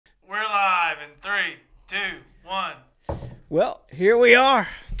2, 1. Well, here we are.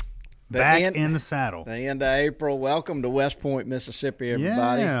 Back in the saddle. The end of April. Welcome to West Point, Mississippi,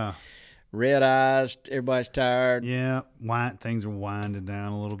 everybody. Yeah. Red eyes. Everybody's tired. Yeah. Things are winding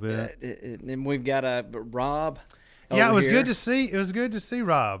down a little bit. And we've got Rob. Yeah, it was here. good to see. It was good to see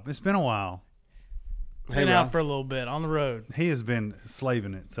Rob. It's been a while. Been out for a little bit on the road. He has been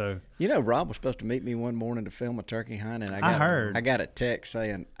slaving it. So You know, Rob was supposed to meet me one morning to film a turkey hunt, and I heard. I got a text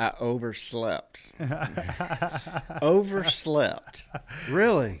saying I overslept. Overslept.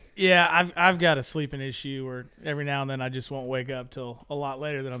 Really? Yeah, I've got a sleeping issue where every now and then I just won't wake up till a lot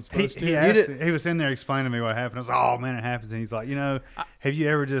later than I'm supposed to. He was in there explaining to me what happened. I was like, oh, man, it happens. And he's like, have you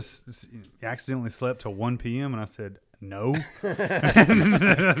ever just accidentally slept till 1 p.m.? And I said, no. Yeah,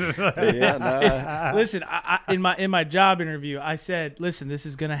 no. Listen, I in my job interview, I said, listen, this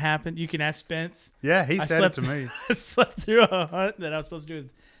is going to happen. You can ask Spence. Yeah, he said it to me. I slept through a hunt that I was supposed to do with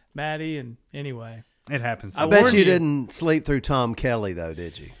Maddie, and anyway. It happens. I bet you didn't sleep through Tom Kelly, though,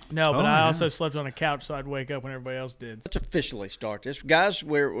 did you? No, but Oh, I yeah. also slept on a couch so I'd wake up when everybody else did. Let's officially start this. Guys,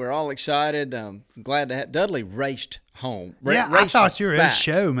 we're all excited. Glad to have Dudley raced home. I thought you were at a back.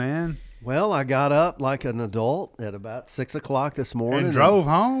 show, man. Well, I got up like an adult at about 6 o'clock this morning. And drove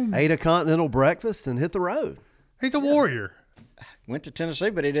home. Ate a continental breakfast and hit the road. He's a warrior. Went to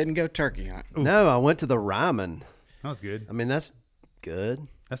Tennessee, but he didn't go turkey hunting. No, I went to the Ryman. That was good. I mean, that's good.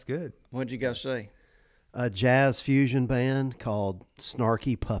 That's good. What'd you go see? A jazz fusion band called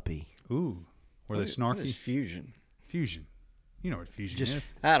Snarky Puppy. Ooh. Were they What snarky? is fusion? Fusion. You know what fusion is.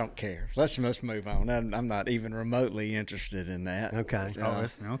 I don't care. Let's move on. I'm not even remotely interested in that. Okay.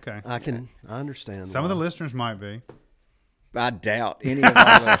 Okay. I understand. Some of the why. listeners might be. I doubt any of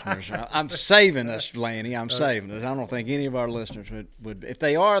our listeners. I'm saving us, Lanny. I'm saving us. I don't think any of our listeners would. If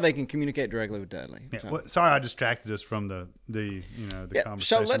they are, they can communicate directly with Dudley. Yeah, So- well, sorry, I distracted us from the Yeah, conversation.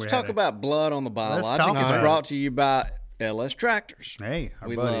 so let's we talk had. about blood on the Let's biologic. talk It's about brought to you by LS Tractors. Hey, our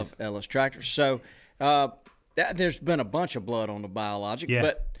We buddies. love LS Tractors. So there's been a bunch of blood on the biologic, Yeah.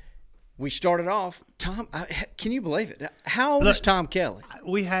 but we started off. Tom, can you believe it? How old is Tom Kelly?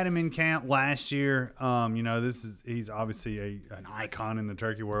 We had him in camp last year. He's obviously an icon in the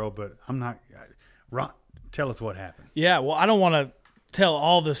turkey world, but I'm not. Ron, tell us what happened. Yeah, well, I don't want to tell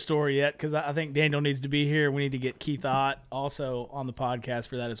all the story yet because I think Daniel needs to be here. We need to get Keith Ott also on the podcast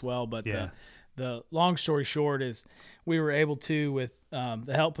for that as well. But Yeah. the long story short is we were able to, with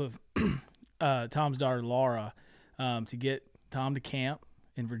the help of Tom's daughter Laura, to get Tom to camp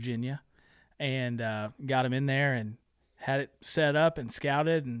in Virginia, and got him in there and had it set up and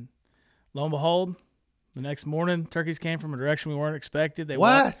scouted, and lo and behold, the next morning turkeys came from a direction we weren't expected. They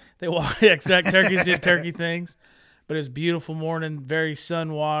walked exact turkeys did turkey things, but it was a beautiful morning, very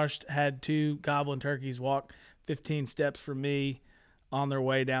sun washed. Had 2 goblin turkeys walk 15 steps from me on their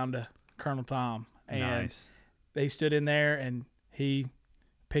way down to Colonel Tom, and Nice. they stood in there and he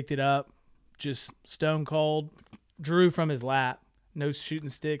picked it up, just stone cold, drew from his lap. No shooting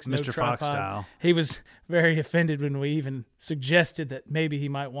sticks, no Mr. tripod. Fox style. He was very offended when we even suggested that maybe he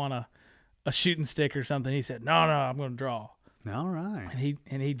might want a shooting stick or something. He said, "No, I'm going to draw." All right.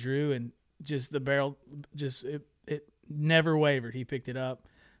 And he drew, and just the barrel, it never wavered. He picked it up,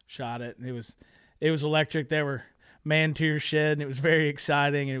 shot it, and it was electric. There were man tears shed, and it was very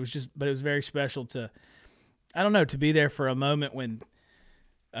exciting. And but it was very special to be there for a moment when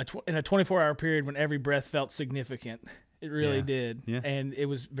in a 24-hour period when every breath felt significant. It really did. Yeah. And it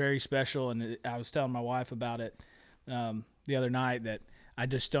was very special. And I was telling my wife about it the other night that I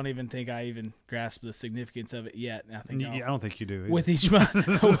just don't even think I even grasp the significance of it yet. And I think I don't think you do. with each month,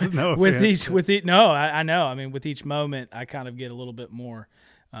 No with offense. I know. I mean, with each moment, I kind of get a little bit more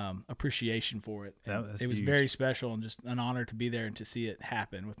appreciation for it. That's it was huge. very special and just an honor to be there and to see it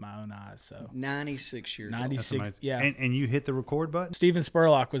happen with my own eyes. So 96 years old. 96, Amazing. yeah. And you hit the record button? Steven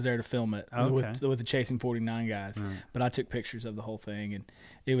Spurlock was there to film it Okay. with the Chasing 49 guys, but I took pictures of the whole thing, and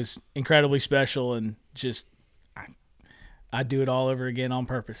it was incredibly special, and just I'd do it all over again on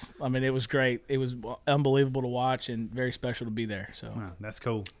purpose. I mean, it was great. It was unbelievable to watch and very special to be there. So Wow, that's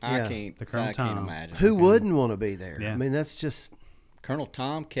cool. I Yeah. can't. The Colonel I can't Tom. imagine. Who wouldn't want to be there? Yeah. I mean, that's just Colonel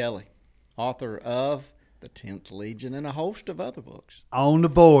Tom Kelly, author of The 10th Legion and a host of other books. On the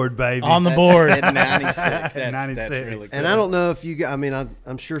board, baby. on the board. At 96. That's 96. really cool. And I don't know if you, I mean,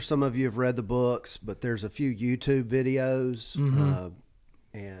 I'm sure some of you have read the books, but there's a few YouTube videos,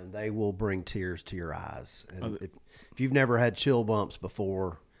 and they will bring tears to your eyes. And if you've never had chill bumps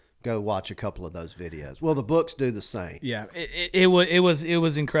before, go watch a couple of those videos. Well, the books do the same. Yeah, it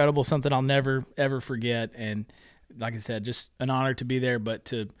was incredible. Something I'll never ever forget. And like I said, just an honor to be there. But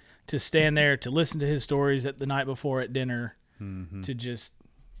to stand there, to listen to his stories at the night before at dinner,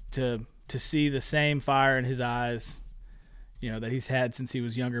 to to see the same fire in his eyes, that he's had since he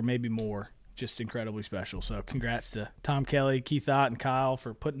was younger, maybe more, just incredibly special. So congrats to Tom Kelly, Keith Ott, and Kyle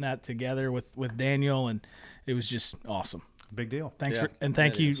for putting that together with Daniel, and it was just awesome. Big deal.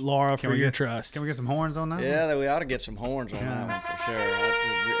 Thank you, Laura, for your trust. Can we get some horns on that? Yeah, we ought to get some horns on that one for sure.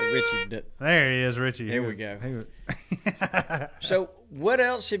 Richie, there he is, Richie. Here we go. So, what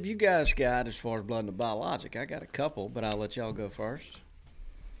else have you guys got as far as blood and the biologic? I got a couple, but I'll let y'all go first.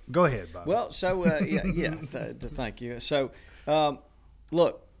 Go ahead, Bob. Well, so thank you. So,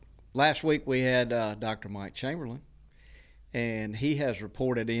 look, last week we had Dr. Mike Chamberlain. And he has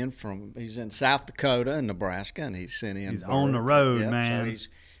reported he's in South Dakota and Nebraska, and he's sent in. He's on the road, So man.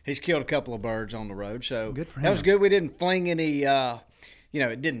 he's killed a couple of birds on the road. So good for him. That was good. We didn't fling any, it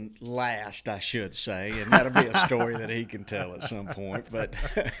didn't last, I should say, and that'll be a story that he can tell at some point. But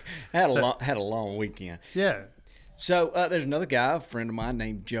had a long weekend. Yeah. So there's another guy, a friend of mine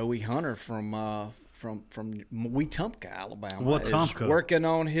named Joey Hunter from Wetumpka, Alabama. Wetumpka. Is working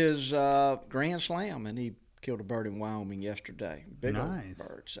on his Grand Slam, and he killed a bird in Wyoming yesterday. Big old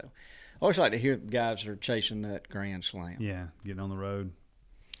bird. So I always like to hear guys that are chasing that Grand Slam. Yeah, getting on the road.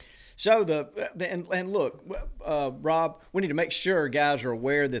 So and look, Rob, we need to make sure guys are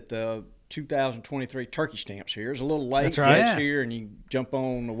aware that the 2023 turkey stamps here is a little late. That's right. It's here, and you can jump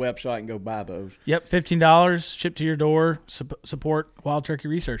on the website and go buy those. Yep, $15 shipped to your door. Support wild turkey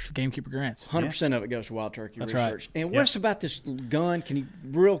research for Gamekeeper grants. 100% of it goes to wild turkey That's research. right. And what's about this gun? Can you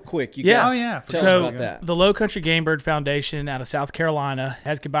real quick? Yeah. Tell us about that. The Low Country Game Bird Foundation out of South Carolina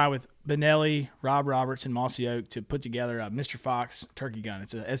has combined with Benelli, Rob Roberts, and Mossy Oak to put together a Mr. Fox turkey gun.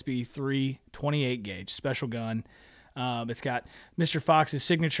 It's a SB3 28 gauge special gun. It's got Mr. Fox's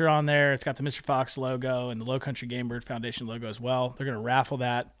signature on there. It's got the Mr. Fox logo and the Low Country Game Bird Foundation logo as well. They're going to raffle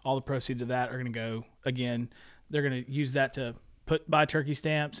that. All the proceeds of that are going to go, again, they're going to use that to buy turkey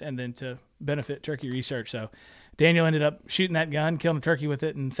stamps and then to benefit turkey research. So Daniel ended up shooting that gun, killing a turkey with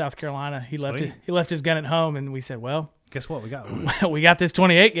it in South Carolina. He left his gun at home, and we said, well, guess what? We got one. we got this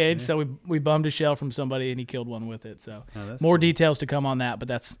 28 gauge, so we bummed a shell from somebody, and he killed one with it. So more details to come on that, but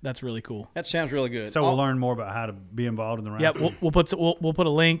that's really cool. That sounds really good. So we'll learn more about how to be involved in the raffle. Yeah, we'll put a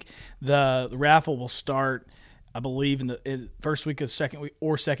link. The raffle will start, I believe, in the first week of second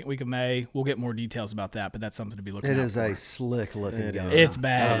week of May. We'll get more details about that, but that's something to be looking at. It is a slick looking gun. It's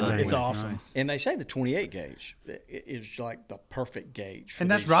bad. Oh, it's nice. awesome. And they say the 28 gauge is like the perfect gauge. And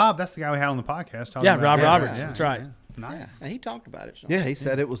that's Rob. That's the guy we had on the podcast. Talking about Rob Roberts. Yeah, That's right. Yeah. Nice. Yeah, and he talked about it. Yeah, he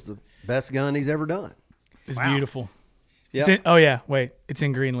said it was the best gun he's ever done. It's beautiful. Yeah. It's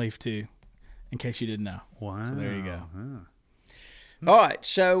in green leaf too, in case you didn't know. Wow. So there you go. Yeah. All right.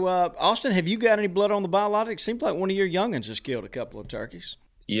 So, Austin, have you got any blood on the biologics? Seems like one of your youngins just killed a couple of turkeys.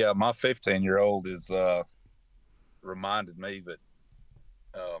 Yeah, my 15-year-old is reminded me that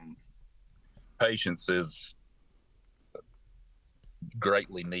patience is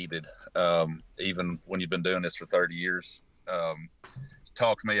greatly needed, even when you've been doing this for 30 years.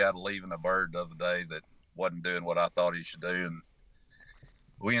 Talked me out of leaving a bird the other day that wasn't doing what I thought he should do, and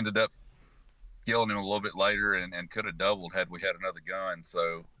we ended up killing him a little bit later and could have doubled had we had another gun.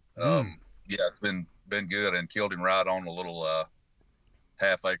 So it's been good, and killed him right on a little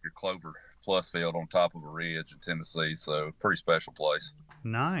half-acre clover plus field on top of a ridge in Tennessee. So pretty special place.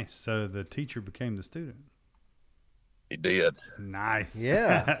 Nice. So the teacher became the student. He did. Nice.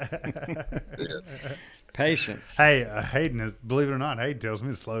 Yeah. Yeah. Patience. Hey, Hayden believe it or not, Hayden tells me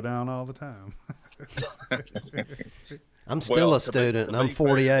to slow down all the time. I'm still a student, and I'm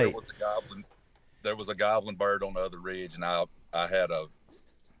 48. There was a goblin bird on the other ridge, and I had a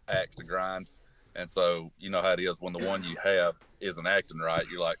axe to grind. And so, you know how it is when the one you have isn't acting right.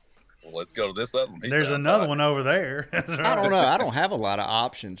 You're like, well, let's go to this other one. There's another one over there. I don't know. I don't have a lot of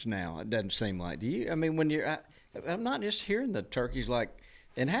options now. It doesn't seem like. Do you? I mean, when you're, I'm not just hearing the turkeys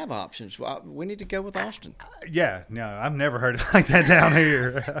and have options. Well, we need to go with Austin. Yeah, no, I've never heard it like that down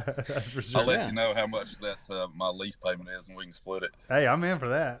here. That's for sure. I'll let you know how much that my lease payment is, and we can split it. Hey, I'm in for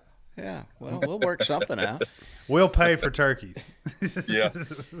that. Yeah, well, we'll work something out. We'll pay for turkeys. Yeah.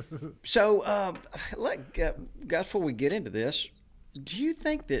 So, guys, before we get into this, do you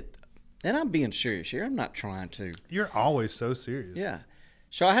think that, and I'm being serious here, I'm not trying to. You're always so serious. Yeah.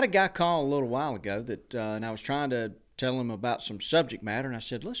 So I had a guy call a little while ago and I was trying to tell him about some subject matter, and I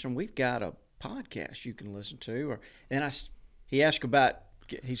said, listen, we've got a podcast you can listen to. He asked about,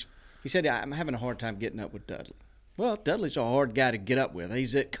 he said, I'm having a hard time getting up with Dudley. Well, Dudley's a hard guy to get up with.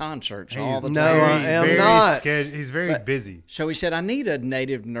 He's at concerts all the time. No, I am not. He's very busy. So he said, I need a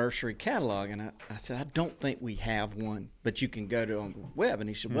native nursery catalog. And I said, I don't think we have one, but you can go to on the web. And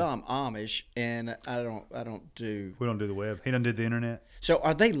he said, well, I'm Amish, and we don't do the web. He doesn't do the internet. So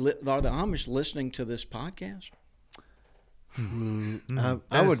are the Amish listening to this podcast?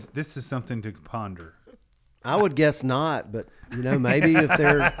 This is something to ponder. I would guess not, but maybe if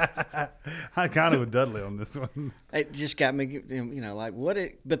they're. I kind of with Dudley on this one. It just got me, like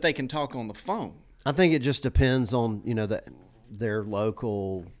but they can talk on the phone. I think it just depends on their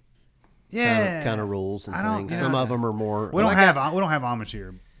local kind of rules and things. Some of them are more. We don't have Amish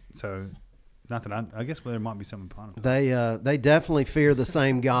here, so not that I guess there might be some in Pontotoc. They definitely fear the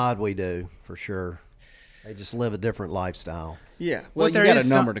same God we do, for sure. They just live a different lifestyle. Yeah. Well, you got a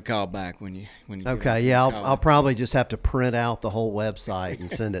number to call back when you. Okay. Yeah, I'll probably just have to print out the whole website and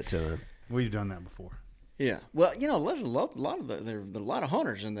send it to them. We've done that before. Yeah. Well, there's a lot of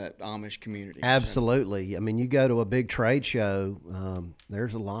hunters in that Amish community. Absolutely. So. I mean, you go to a big trade show.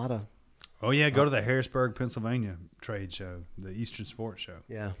 There's a lot of. Oh yeah, go to the Harrisburg, Pennsylvania trade show, the Eastern Sports Show.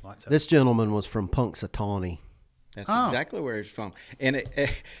 Yeah. This gentleman was from Punxsutawney. That's exactly where he's from, and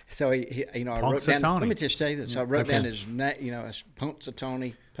so he I wrote down. Let me just tell you this. I wrote down his name. It's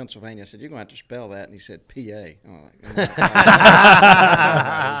Punxsutawney, Pennsylvania. I said, "You're going to have to spell that," and he said, "P.A."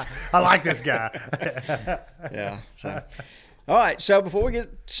 I like this guy. Yeah. So. All right. So before we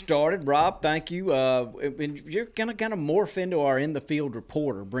get started, Rob, thank you. You're going to kind of morph into our in the field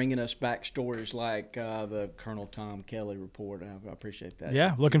reporter, bringing us back stories like the Colonel Tom Kelly report. I appreciate that.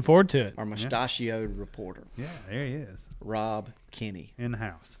 Yeah, looking forward to it. Our mustachioed reporter. Yeah, there he is. Rob Kinney. In the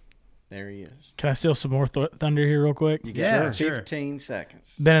house. There he is. Can I steal some more thunder here real quick? You got 15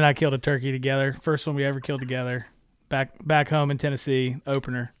 seconds. Ben and I killed a turkey together. First one we ever killed together. Back home in Tennessee,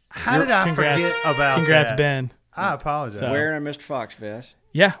 opener. How did I forget about Congrats, that? Ben. I apologize. So, wearing a Mr. Fox vest.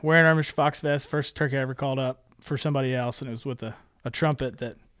 Yeah, wearing our Mr. Fox vest. First turkey I ever called up for somebody else, and it was with a trumpet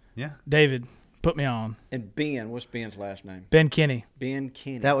that David put me on. And Ben, what's Ben's last name? Ben Kinney. Ben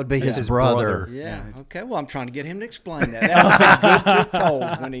Kinney. That would be his brother. Yeah. Okay. Well, I'm trying to get him to explain that. That would be good to have told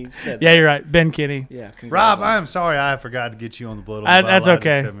when he said that. Yeah, you're right. Ben Kinney. Yeah. Rob, I'm sorry I forgot to get you on the Blood on the That's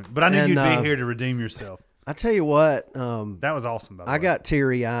okay. segment, but I knew you'd be here to redeem yourself. I tell you what, that was awesome. By the way. I got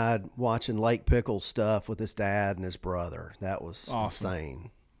teary-eyed watching Lake Pickles stuff with his dad and his brother. That was insane.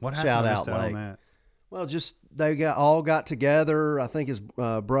 What happened? Shout out, Lake. That? Well, just they all got together. I think his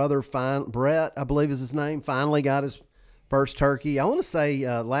brother, Brett, I believe is his name, finally got his first turkey. I want to say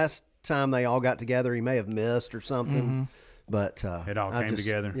last time they all got together, he may have missed or something. But it all came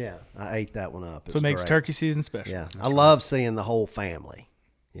together. Yeah, I ate that one up. So it makes turkey season special. Yeah, I love seeing the whole family,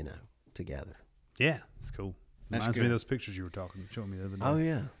 together. Yeah, it's cool. Reminds me of those pictures you were showing me the other day. Oh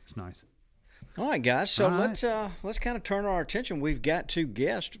yeah, it's nice. All right, guys. So let's kind of turn our attention. We've got two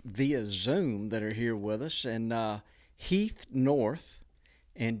guests via Zoom that are here with us, and Heath North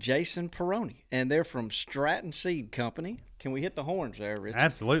and Jason Pieroni, and they're from Stratton Seed Company. Can we hit the horns there, Richard?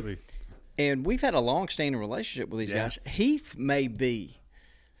 Absolutely. And we've had a long-standing relationship with these guys. Heath may be,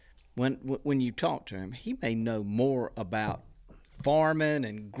 when you talk to him, he may know more about farming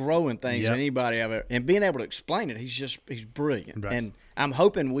and growing things than anybody ever, and being able to explain it. He's brilliant, right. And I'm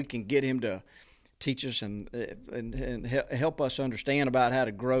hoping we can get him to teach us and help us understand about how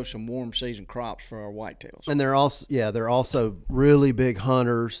to grow some warm season crops for our whitetails. And they're also really big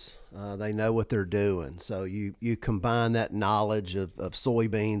hunters. They know what they're doing. So you combine that knowledge of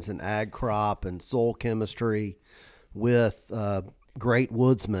soybeans and ag crop and soil chemistry with great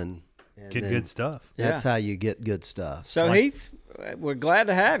woodsmen. Get good stuff. That's how you get good stuff. So Heath, we're glad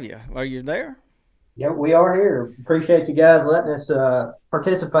to have you. Are you there? Yeah, we are here. Appreciate you guys letting us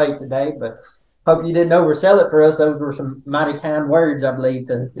participate today, but hope you didn't oversell it for us. Those were some mighty kind words, I believe,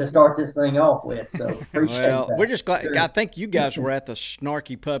 to start this thing off with. So appreciate that. We're just glad. Sure. I think you guys were at the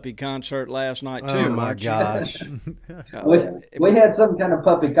Snarky Puppy concert last night too. Oh my gosh! we had some kind of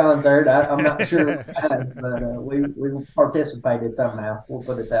puppy concert. I'm not sure, but we participated somehow. We'll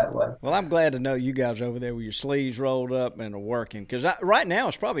put it that way. Well, I'm glad to know you guys over there with your sleeves rolled up and are working, because right now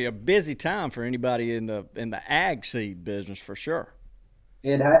it's probably a busy time for anybody in the ag seed business for sure.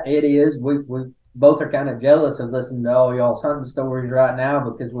 It is. We both are kind of jealous of listening to all y'all's hunting stories right now,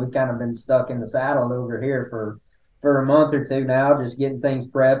 because we've kind of been stuck in the saddle over here for a month or two now, just getting things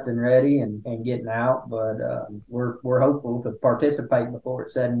prepped and ready and getting out. But we're hopeful to participate before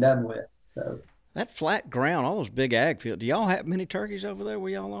it's said and done with. So that flat ground, all those big ag fields. Do y'all have many turkeys over there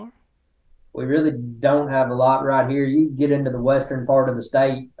where y'all are? We really don't have a lot right here. You get into the western part of the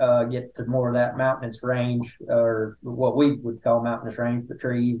state, get to more of that mountainous range, or what we would call mountainous range, the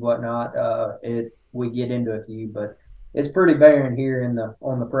trees, whatnot. We get into a few, but it's pretty barren here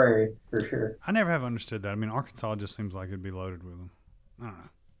on the prairie for sure. I never have understood that. I mean, Arkansas just seems like it'd be loaded with them. I don't know.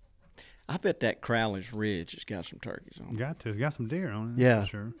 I bet that Crowley's Ridge has got some turkeys on it. Got to. It's got some deer on it. Yeah, For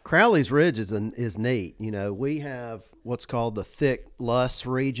sure. Crowley's Ridge is neat. You know, we have what's called the thick loess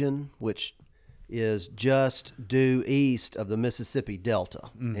region, which is just due east of the Mississippi Delta.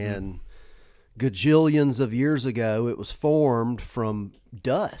 And gajillions of years ago, it was formed from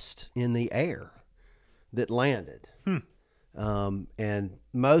dust in the air that landed. And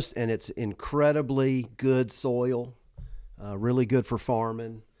it's incredibly good soil, really good for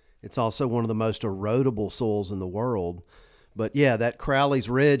farming. It's also one of the most erodible soils in the world. But yeah, that Crowley's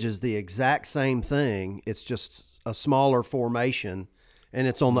Ridge is the exact same thing. It's just a smaller formation, and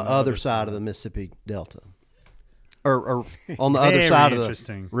it's on the other side of the Mississippi Delta, or on the other side of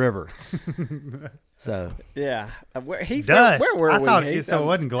the river. So yeah, where Heath, dust. Where were I we? thought Heath? so. It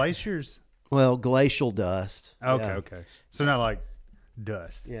wasn't glaciers. well, glacial dust. Okay, Yeah. okay. So not like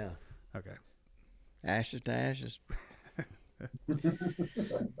dust. Yeah. Okay. Ashes to ashes.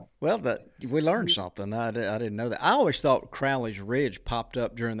 Well, we learned something. I didn't know that. I always thought Crowley's Ridge popped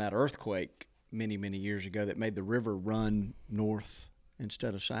up during that earthquake many, many years ago that made the river run north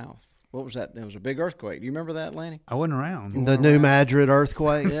instead of south. What was that? There was a big earthquake. Do you remember that, Lanny? I wasn't around. The New Madrid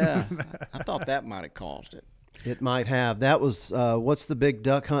earthquake. Yeah. I thought that might have caused it. It might have. That was what's the big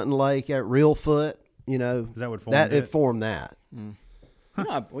duck hunting lake at Reelfoot? You know, Is that what formed it formed that.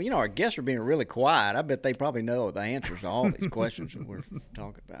 Our guests are being really quiet. I bet they probably know the answers to all these questions that we're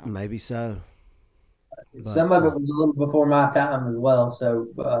talking about. Maybe so. Some of it was a little before my time as well, so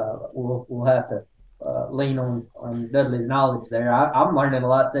we'll have to lean on Dudley's knowledge there. I'm learning a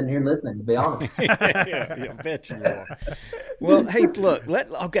lot sitting here listening, to be honest. yeah, I bet you are. Well, hey, look.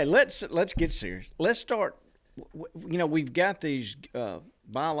 Let's get serious. Let's start. We've got these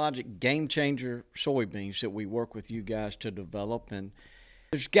biologic game changer soybeans that we work with you guys to develop, and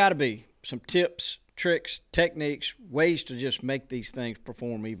there's got to be some tips, tricks, techniques, ways to just make these things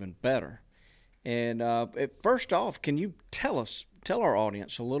perform even better. And first off, can you tell our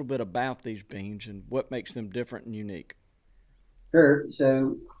audience a little bit about these beans and what makes them different and unique? Sure.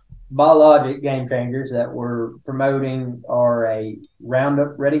 So biologic game changers that we're promoting are a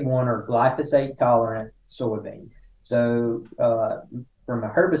Roundup Ready 1 or glyphosate tolerant soybean. So from a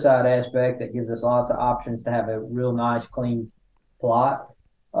herbicide aspect, that gives us lots of options to have a real nice, clean plot.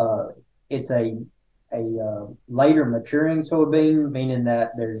 It's a later maturing soybean, meaning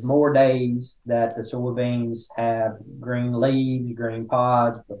that there's more days that the soybeans have green leaves, green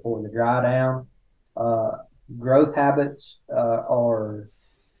pods before the dry down. Growth habits are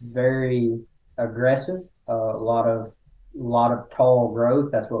very aggressive. A lot of tall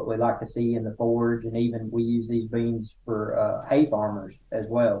growth. That's what we like to see in the forage, and even we use these beans for hay farmers as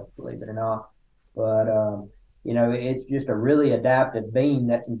well, believe it or not. But it's just a really adapted bean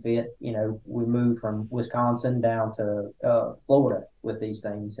that can fit. We moved from Wisconsin down to Florida with these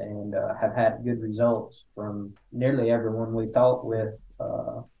things, and have had good results from nearly everyone we talked with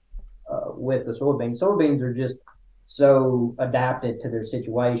the soybeans. Soybeans are just so adapted to their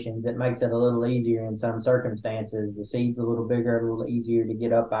situations. It makes it a little easier in some circumstances. The seed's a little bigger, a little easier to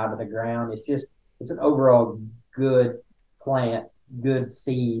get up out of the ground. It's an overall good plant, good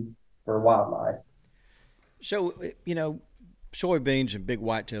seed for wildlife. So, soybeans and big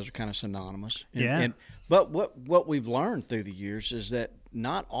whitetails are kind of synonymous. Yeah. But what we've learned through the years is that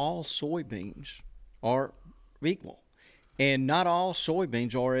not all soybeans are equal. And not all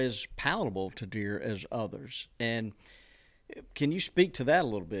soybeans are as palatable to deer as others. And can you speak to that a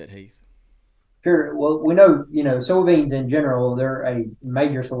little bit, Heath? Sure. Well, we know, soybeans in general, they're a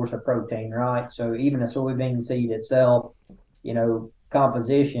major source of protein, right? So even a soybean seed itself,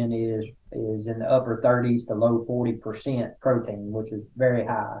 composition is in the upper 30s to low 40% protein, which is very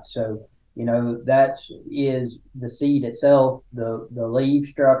high. So, that is the seed itself, the leaf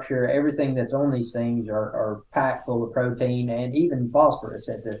structure, everything that's on these things are packed full of protein and even phosphorus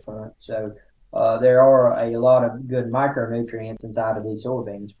at this point. So there are a lot of good micronutrients inside of these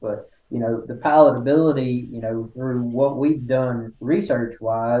soybeans. But, the palatability, through what we've done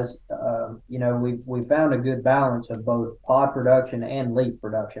research-wise, we found a good balance of both pod production and leaf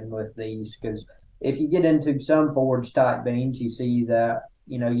production with these. Because if you get into some forage-type beans, you see that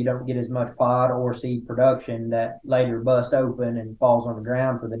you don't get as much pod or seed production that later bust open and falls on the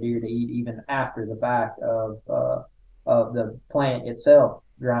ground for the deer to eat even after the fact of the plant itself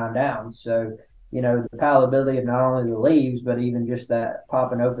drying down. So, the palatability of not only the leaves, but even just that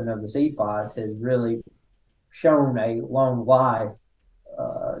popping open of the seed pods has really shown a long life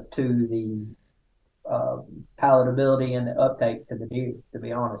to the palatability and the uptake to the deer, to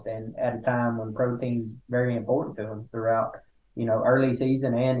be honest, and at a time when protein's very important to them throughout early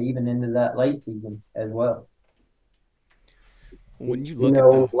season and even into that late season as well. When you You look know,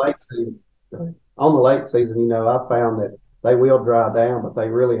 at on the late season, I found that they will dry down, but they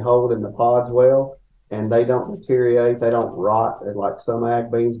really hold in the pods well, and they don't deteriorate. They don't rot like some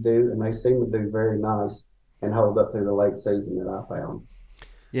ag beans do, and they seem to do very nice and hold up through the late season that I found.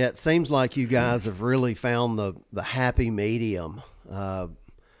 Yeah, it seems like you guys have really found the happy medium,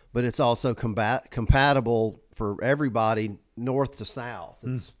 but it's also compatible for everybody north to south.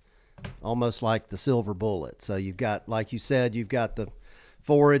 It's almost like the silver bullet. So you've got, like you said, you've got the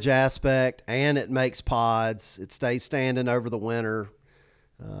forage aspect, and it makes pods. It stays standing over the winter.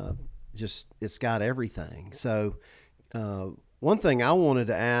 It's got everything. So one thing I wanted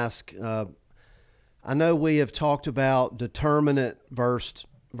to ask, I know we have talked about determinate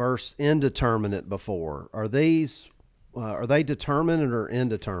versus indeterminate before. Are they determinate or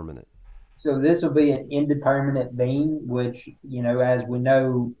indeterminate? So this will be an indeterminate bean, which, as we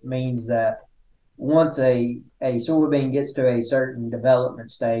know, means that once a soybean gets to a certain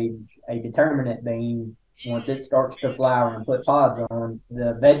development stage, a determinate bean, once it starts to flower and put pods on,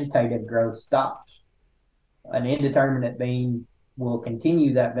 the vegetative growth stops. An indeterminate bean will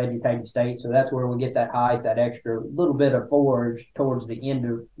continue that vegetative state, so that's where we get that height, that extra little bit of forage towards the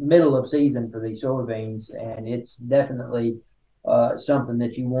middle of season for these soybeans, and it's definitely something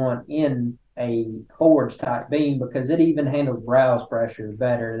that you want in a forage type bean because it even handles browse pressure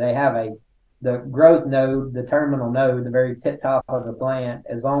better. They have the growth node, the terminal node, the very tip top of the plant.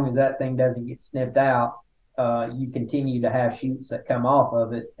 As long as that thing doesn't get snipped out, you continue to have shoots that come off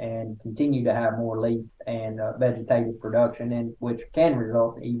of it and continue to have more leaf and vegetative production, and which can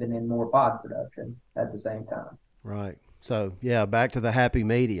result even in more pod production at the same time. Right. So yeah, back to the happy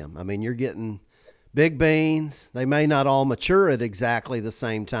medium. I mean, you're getting big beans. They may not all mature at exactly the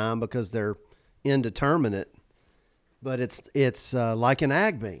same time because they're indeterminate, but it's like an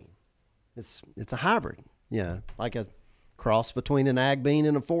ag bean. It's a hybrid, like a cross between an ag bean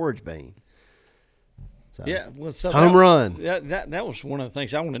and a forage bean. So, home run. That was one of the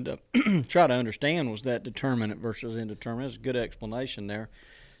things I wanted to try to understand was that determinate versus indeterminate. It's a good explanation there.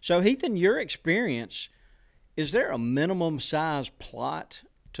 So Heath, in your experience, is there a minimum size plot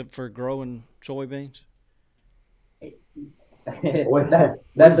for growing soybeans?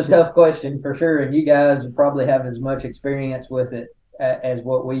 That's a tough question for sure, and you guys probably have as much experience with it as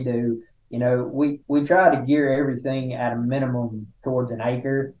what we do. We try to gear everything at a minimum towards an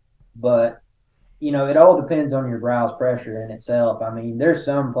acre, but it all depends on your browse pressure in itself. I mean, there's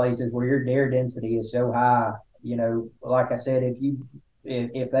some places where your deer density is so high, like I said,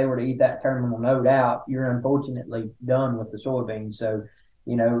 if they were to eat that terminal node out, you're unfortunately done with the soybeans. So,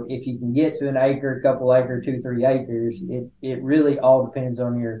 if you can get to an acre, a couple acres, 2-3 acres, it really all depends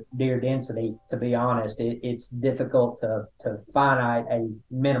on your deer density, to be honest. It's difficult to finite a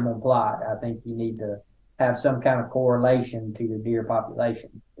minimum plot. I think you need to have some kind of correlation to your deer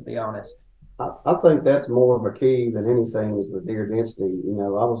population, to be honest. I think that's more of a key than anything is the deer density. I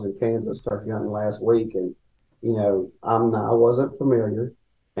was in Kansas turkey hunting last week, and I wasn't familiar,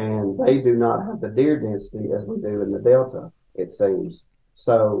 and they do not have the deer density as we do in the Delta, it seems.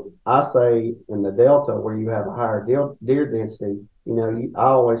 So I say in the Delta where you have a higher deer density, I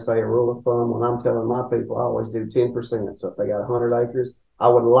always say a rule of thumb when I'm telling my people, I always do 10%. So if they got 100 acres, I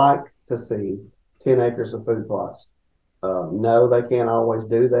would like to see 10 acres of food plots. No, they can't always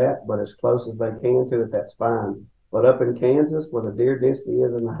do that, but as close as they can to it, that's fine. But up in Kansas, where the deer density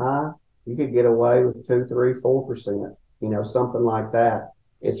is in the high, you could get away with 2, 3, 4%, something like that.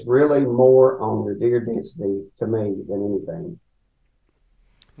 It's really more on your deer density to me than anything.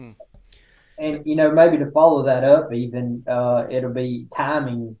 And, maybe to follow that up even, it'll be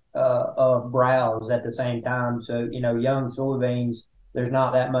timing of browse at the same time. So, young soybeans, there's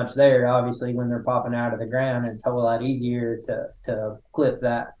not that much there. Obviously, when they're popping out of the ground, it's a whole lot easier to clip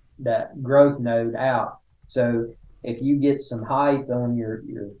that growth node out. So if you get some height on your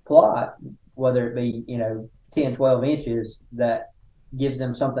plot, whether it be 10, 12 inches, that gives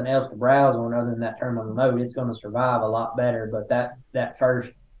them something else to browse on other than that terminal node, it's going to survive a lot better. But that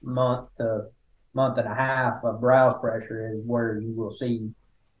first month to month and a half of browse pressure is where you will see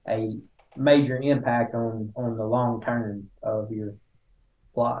a major impact on the long term of your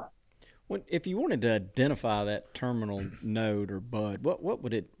plot. If you wanted to identify that terminal node or bud, what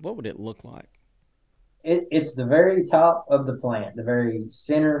would it look like? It's the very top of the plant, the very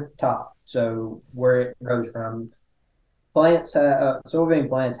center top. So where it goes from. Soybean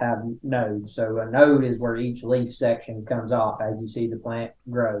plants have nodes. So a node is where each leaf section comes off as you see the plant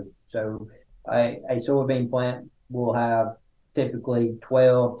grow. So a soybean plant will have typically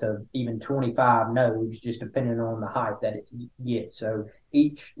 12 to even 25 nodes, just depending on the height that it gets. So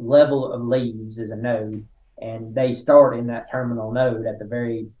each level of leaves is a node, and they start in that terminal node at the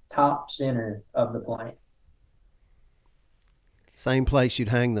very top center of the plant. Same place you'd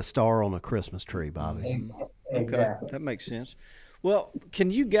hang the star on a Christmas tree, Bobby. Exactly. Okay, that makes sense. Well, can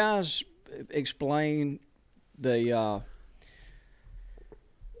you guys explain the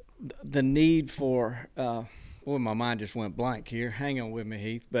need for? Boy, my mind just went blank here. Hang on with me,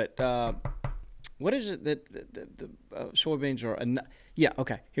 Heath. But what is it that the soybeans are? Yeah,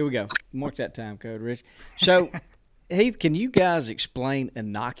 okay. Here we go. Mark that time code, Rich. So, Heath, can you guys explain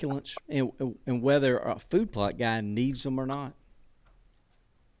inoculants and whether a food plot guy needs them or not?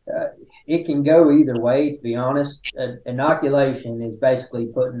 It can go either way, to be honest. Inoculation is basically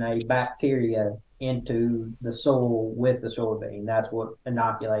putting a bacteria into the soil with the soybean. That's what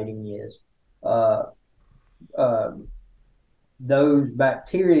inoculating is. Those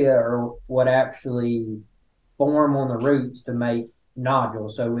bacteria are what actually form on the roots to make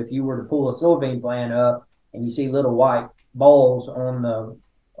nodules. So if you were to pull a soybean plant up and you see little white balls on the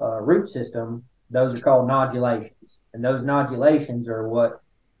root system, those are called nodulations. And those nodulations are what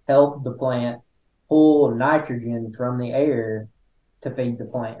help the plant pull nitrogen from the air to feed the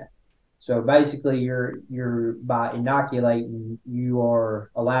plant. So basically, you're by inoculating, you are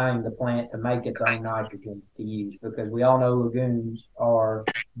allowing the plant to make its own nitrogen to use, because we all know legumes are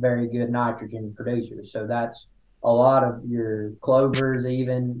very good nitrogen producers. So that's a lot of your clovers,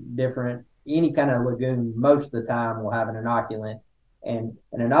 even different, any kind of legume, most of the time will have an inoculant. And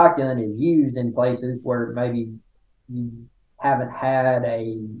an inoculant is used in places where maybe you haven't had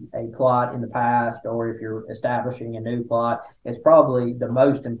a plot in the past, or if you're establishing a new plot, it's probably the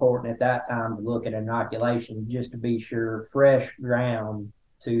most important at that time to look at inoculation, just to be sure fresh ground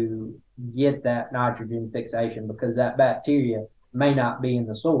to get that nitrogen fixation, because that bacteria may not be in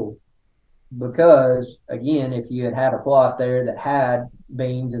the soil. Because again, if you had a plot there that had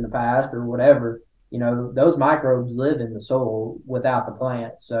beans in the past or whatever, those microbes live in the soil without the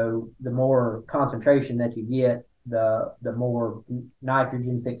plant. So the more concentration that you get, the more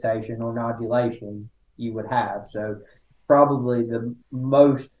nitrogen fixation or nodulation you would have. So probably the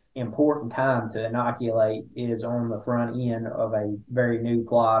most important time to inoculate is on the front end of a very new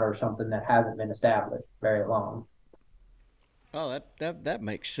plot or something that hasn't been established very long. Oh, that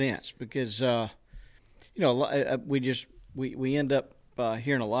makes sense, because we end up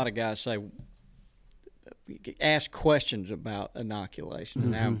hearing a lot of guys say, ask questions about inoculation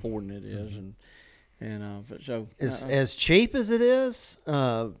and how important it is, and so as cheap as it is,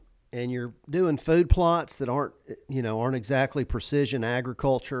 and you're doing food plots that aren't exactly precision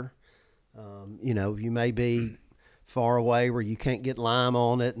agriculture. You may be far away where you can't get lime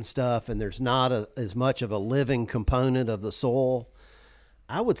on it and stuff, and there's not as much of a living component of the soil.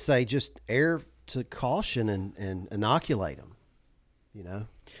 I would say just err to caution and inoculate them.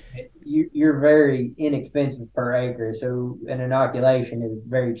 You're very inexpensive per acre, so an inoculation is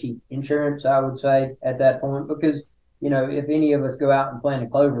very cheap insurance, I would say, at that point, because if any of us go out and plant a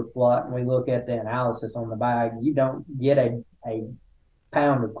clover plot and we look at the analysis on the bag, you don't get a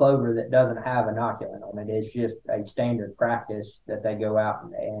pound of clover that doesn't have inoculant on it. It's just a standard practice that they go out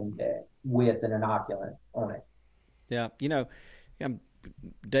and with an inoculant on it. Yeah, I'm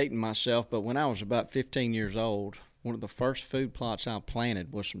dating myself, but when I was about 15 years old, one of the first food plots I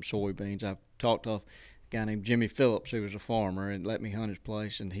planted was some soybeans. I talked to a guy named Jimmy Phillips, who was a farmer, and let me hunt his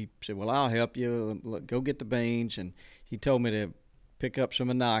place. And he said, well, I'll help you. Look, go get the beans. And he told me to pick up some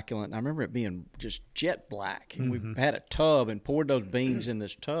inoculant. And I remember it being just jet black. And we had a tub and poured those beans in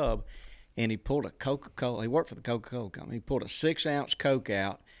this tub. And he pulled a Coca-Cola. He worked for the Coca-Cola company. He pulled a 6-ounce Coke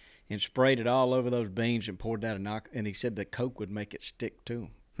out and sprayed it all over those beans and poured that inoculant. And he said the Coke would make it stick to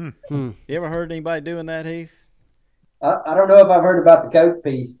them. You ever heard anybody doing that, Heath? I don't know if I've heard about the Coke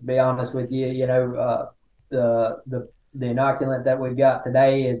piece, to be honest with you. The inoculant that we've got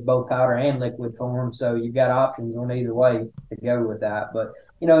today is both powder and liquid form, so you've got options on either way to go with that. But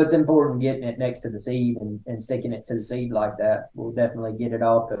it's important getting it next to the seed and sticking it to the seed like that will definitely get it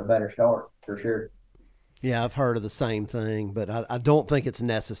off to a better start for sure. Yeah, I've heard of the same thing, but I don't think it's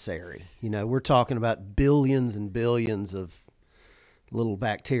necessary. We're talking about billions and billions of little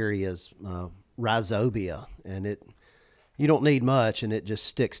bacterias, rhizobia, and you don't need much, and it just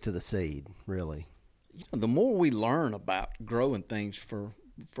sticks to the seed, really. The more we learn about growing things for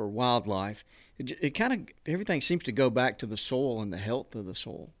wildlife, it kind of everything seems to go back to the soil and the health of the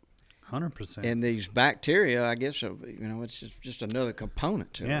soil. 100%. And these bacteria, I guess, it's just another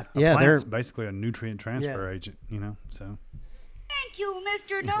component to it. Yeah, they're basically a nutrient transfer agent. So. Thank you,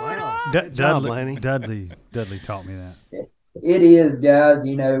 Mr. Know-It-All. Good job, Lanny. Dudley taught me that. It is, guys.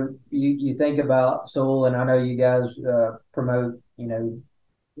 You think about soil, and I know you guys promote,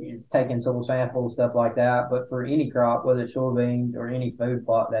 is taking soil samples, stuff like that. But for any crop, whether it's soybeans or any food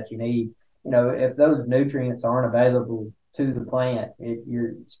plot that you need, if those nutrients aren't available to the plant,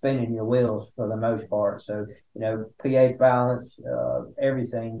 you're spinning your wheels for the most part. So, pH balance,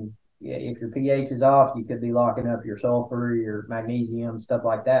 everything. If your pH is off, you could be locking up your sulfur, your magnesium, stuff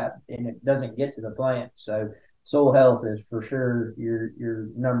like that, and it doesn't get to the plant. So soil health is for sure your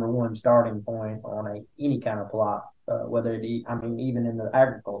number one starting point on any kind of plot. Whether even in the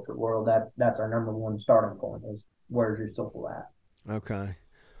agriculture world, that's our number one starting point is where's your soil at. Okay.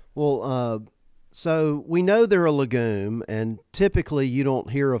 Well, so we know they're a legume, and typically you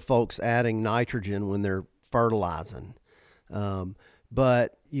don't hear of folks adding nitrogen when they're fertilizing.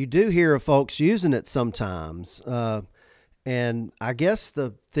 But you do hear of folks using it sometimes. And I guess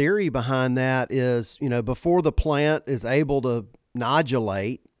the theory behind that is, before the plant is able to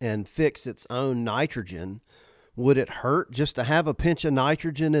nodulate and fix its own nitrogen, would it hurt just to have a pinch of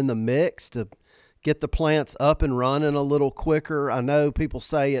nitrogen in the mix to get the plants up and running a little quicker? I know people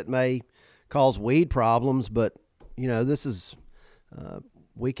say it may cause weed problems, but this is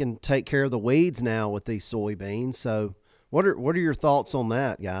we can take care of the weeds now with these soybeans. So what are your thoughts on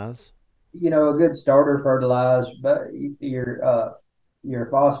that, guys? A good starter fertilizer, but your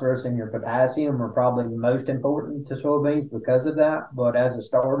phosphorus and your potassium are probably the most important to soybeans because of that. But as a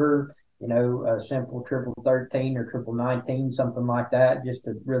starter, a simple triple 13 or triple 19, something like that, just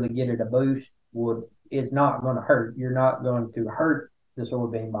to really get it a boost is not going to hurt. You're not going to hurt the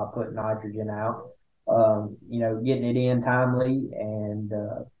soybean by putting nitrogen out. Getting it in timely and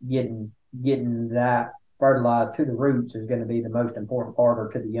getting that fertilized to the roots is going to be the most important part,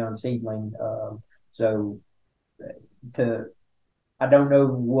 or to the young seedling. I don't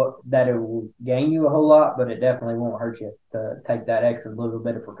know that it will gain you a whole lot, but it definitely won't hurt you to take that extra little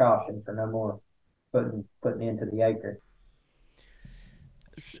bit of precaution for no more putting into the acre.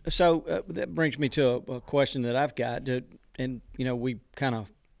 So that brings me to a question that I've got, and we kind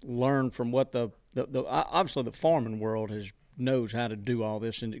of learned from what the obviously the farming world knows how to do all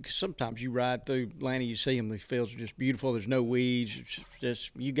this, and sometimes you ride through Lanny, you see them, these fields are just beautiful. There's no weeds. It's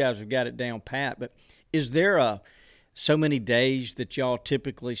just you guys have got it down pat. But is there so many days that y'all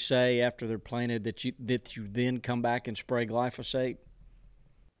typically say after they're planted that you then come back and spray glyphosate?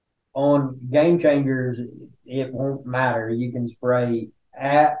 On game changers, it won't matter. You can spray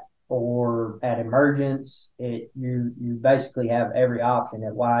at or at emergence. You basically have every option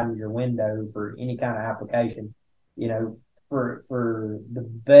that widens your window for any kind of application. For the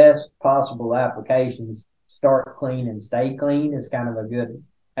best possible applications, start clean and stay clean is kind of a good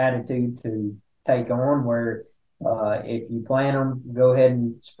attitude to take on, where if you plant them, go ahead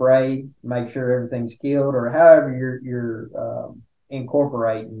and spray, make sure everything's killed, or however you're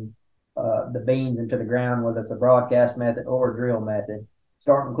incorporating the beans into the ground, whether it's a broadcast method or a drill method.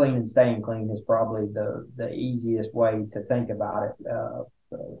 Starting clean and staying clean is probably the easiest way to think about it.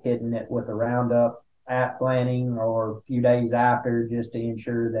 Hitting it with a Roundup at planting or a few days after, just to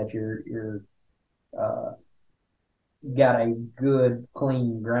ensure that you're got a good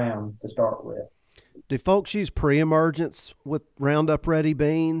clean ground to start with. Do folks use pre-emergence with Roundup Ready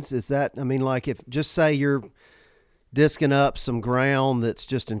beans? Is that, like if just say you're disking up some ground that's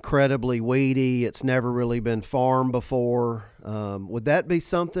just incredibly weedy, it's never really been farmed before, would that be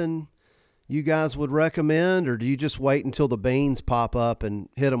something you guys would recommend, or do you just wait until the beans pop up and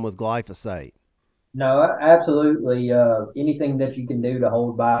hit them with glyphosate? No, absolutely. Anything that you can do to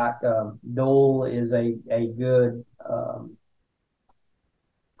hold back. Dual is a good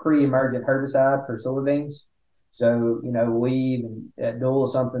pre-emergent herbicide for soybeans. So, weed and Dual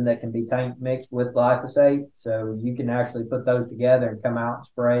is something that can be tank mixed with glyphosate. So you can actually put those together and come out and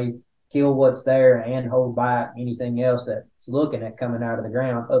spray, kill what's there, and hold back anything else that's looking at coming out of the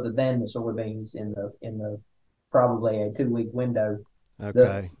ground other than the soybeans in the probably a 2-week window.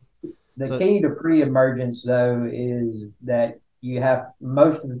 Okay. The key to pre-emergence, though, is that you have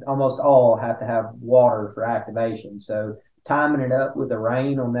almost all have to have water for activation. So timing it up with the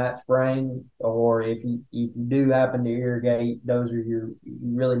rain on that spring, or if you do happen to irrigate, you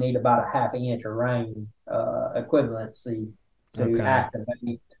really need about a half inch of rain equivalency to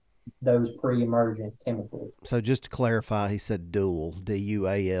activate those pre-emergent chemicals. So just to clarify, he said Dual,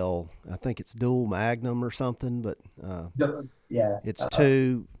 DUAL. I think it's Dual Magnum or something, but yeah, it's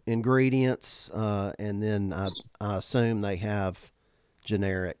 2 ingredients, and then I assume they have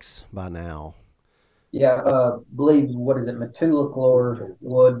generics by now. Yeah, believe metolachlor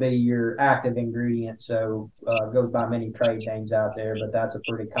would be your active ingredient. So goes by many trade names out there, but that's a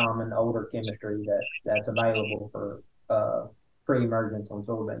pretty common older chemistry that's available for pre-emergence on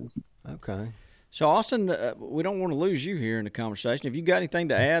soybeans. Okay. So, Austin, we don't want to lose you here in the conversation. Have you got anything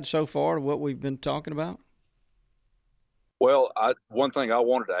to add so far to what we've been talking about? Well, one thing I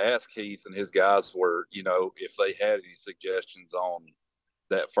wanted to ask Heath and his guys were, if they had any suggestions on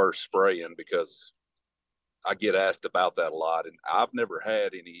that first spraying, because I get asked about that a lot, and I've never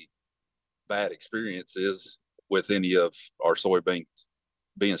had any bad experiences with any of our soybeans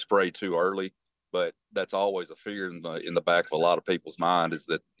being sprayed too early. But that's always a fear in the back of a lot of people's mind, is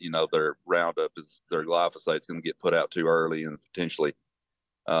that their Roundup their glyphosate is going to get put out too early and potentially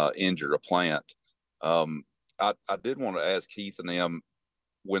injure a plant. I did want to ask Heath and them,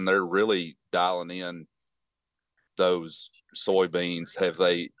 when they're really dialing in those soybeans, have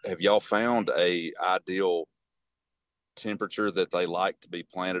y'all found a ideal temperature that they like to be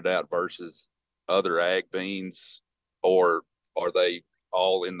planted at versus other ag beans, or are they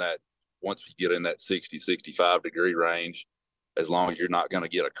all in that, once we get in that 60-65 degree range, as long as you're not going to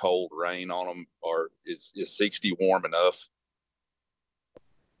get a cold rain on them, or is 60 warm enough?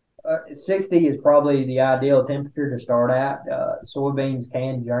 60 is probably the ideal temperature to start at. Soybeans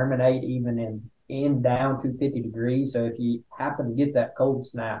can germinate even in down to 50 degrees. So if you happen to get that cold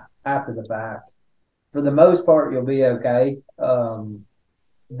snap after the fact, for the most part, you'll be okay.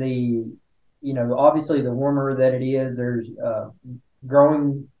 Obviously the warmer that it is, there's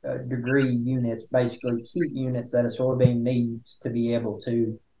growing degree units, basically heat units that a soybean needs to be able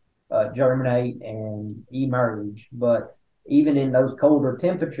to germinate and emerge. But even in those colder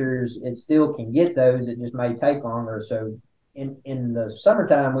temperatures, it still can get those. It just may take longer. So in the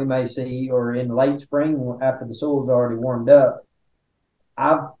summertime, we may see, or in late spring after the soil's already warmed up,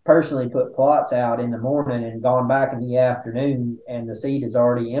 I've personally put plots out in the morning and gone back in the afternoon, and the seed is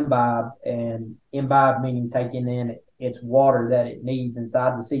already imbibed, and imbibed meaning taking in its water that it needs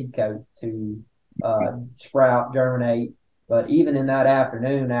inside the seed coat to sprout, germinate. But even in that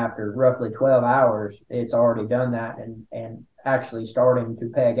afternoon, after roughly 12 hours, it's already done that and actually starting to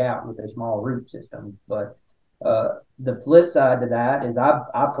peg out with a small root system. But the flip side to that is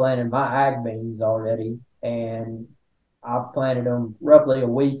I've planted my ag beans already, and I've planted them roughly a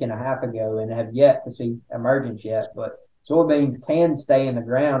week and a half ago and have yet to see emergence yet. But soybeans can stay in the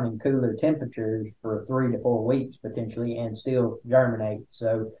ground in cooler temperatures for 3 to 4 weeks potentially and still germinate.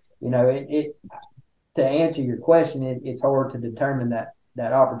 So, to answer your question, it's hard to determine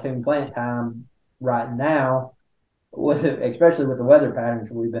that opportune plant time right now, especially with the weather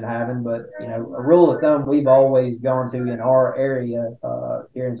patterns we've been having. But, a rule of thumb we've always gone to in our area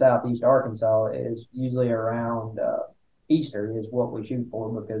here in southeast Arkansas is usually around Easter is what we shoot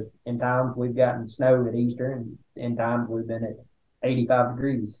for, because in times we've gotten snow at Easter, and in times we've been at 85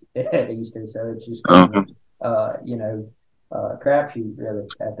 degrees at Easter. So it's just kind of, crapshoot really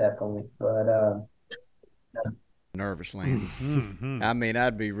at that point. But nervous, Landy. I mean,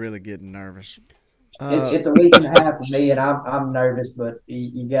 I'd be really getting nervous. It's a week and a half for me, and I'm nervous. But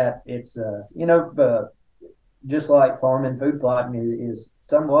you got just like farming, food plotting is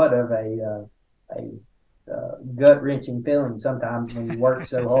somewhat of a gut wrenching feeling sometimes when you work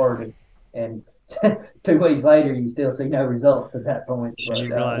so hard and 2 weeks later you still see no results at that point. But,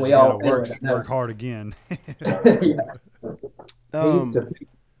 you realize we you all gotta work hard again. To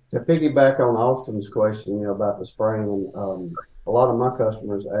piggyback on Austin's question, about the spraying, a lot of my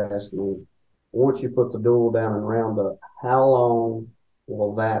customers ask me, once you put the dual down in Roundup, how long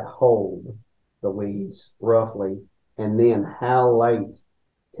will that hold the weeds roughly? And then how late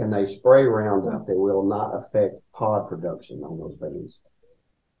can they spray Roundup that will not affect pod production on those beans?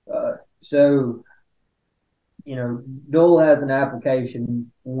 Dual has an application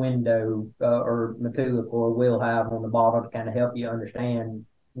window, or Metulachlor will have on the bottle to kind of help you understand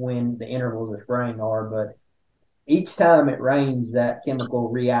when the intervals of spraying are. But each time it rains, that chemical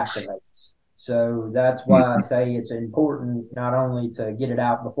reactivates. So that's why I say it's important not only to get it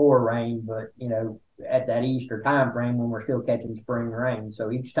out before rain, but at that Easter time frame when we're still catching spring rain.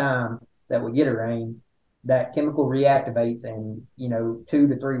 So each time that we get a rain, that chemical reactivates, and 2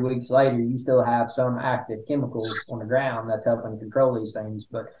 to 3 weeks later you still have some active chemicals on the ground that's helping control these things.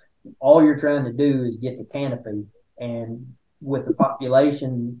 But all you're trying to do is get the canopy, and with the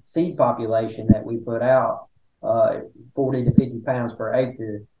seed population that we put out, 40 to 50 pounds per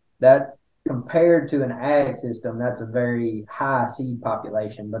acre, that compared to an ag system, that's a very high seed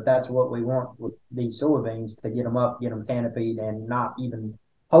population. But that's what we want with these soybeans, to get them up, get them canopied, and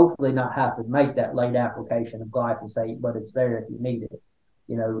hopefully not have to make that late application of glyphosate, but it's there if you need it.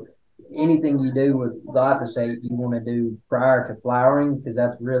 Anything you do with glyphosate, you want to do prior to flowering, because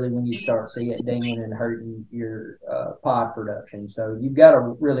that's really when you start seeing it dinging and hurting your pod production. So you've got a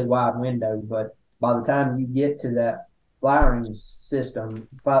really wide window, but by the time you get to that flowering system,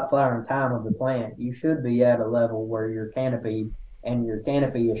 flowering time of the plant, you should be at a level where your canopy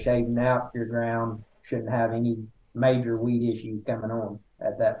is shading out your ground, shouldn't have any major weed issues coming on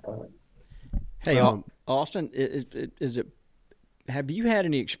at that point. Hey, Austin, is it? Have you had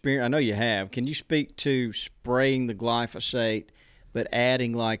any experience? I know you have. Can you speak to spraying the glyphosate, but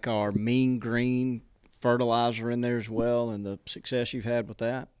adding like our mean green fertilizer in there as well, and the success you've had with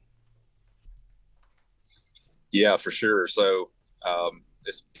that? Yeah, for sure. So,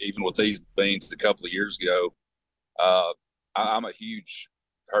 it's, even with these beans a couple of years ago, I'm a huge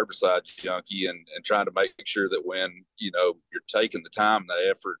herbicide junkie, and trying to make sure that when, you're taking the time, the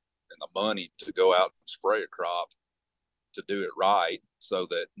effort, and the money to go out and spray a crop, to do it right, so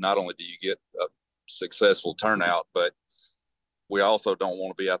that not only do you get a successful turnout, but we also don't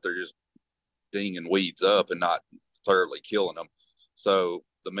want to be out there just dinging weeds up and not thoroughly killing them. So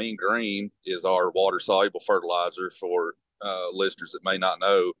the mean green is our water soluble fertilizer for listeners that may not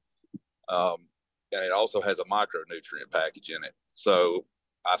know. And it also has a micronutrient package in it. So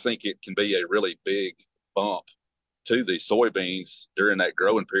I think it can be a really big bump to the soybeans during that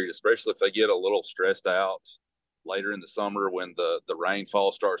growing period, especially if they get a little stressed out later in the summer when the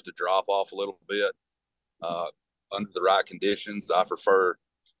rainfall starts to drop off a little bit. Under the right conditions, I prefer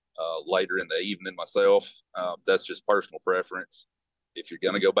later in the evening myself. That's just personal preference. If you're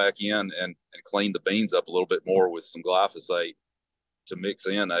going to go back in and clean the beans up a little bit more with some glyphosate, to mix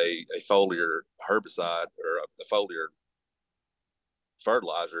in a foliar herbicide or a foliar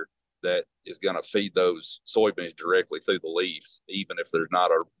fertilizer that is going to feed those soybeans directly through the leaves, even if there's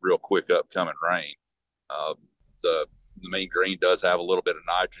not a real quick upcoming rain. The mean green does have a little bit of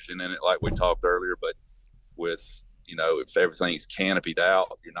nitrogen in it, like we talked earlier, but with, if everything's canopied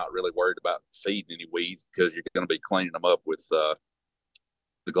out, you're not really worried about feeding any weeds, because you're going to be cleaning them up with the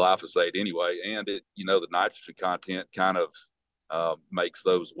glyphosate anyway. And it, the nitrogen content kind of makes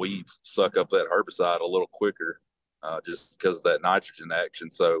those weeds suck up that herbicide a little quicker, just because of that nitrogen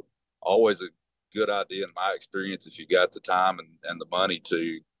action. So always a good idea, in my experience, if you got the time and the money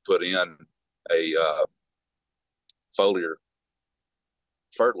to put in a foliar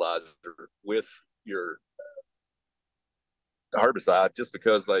fertilizer with your herbicide, just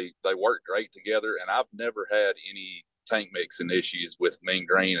because they work great together. And I've never had any tank mixing issues with mean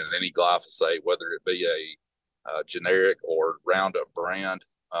green and any glyphosate, whether it be a generic or Roundup brand.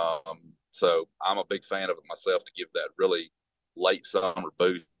 So I'm a big fan of it myself, to give that really late summer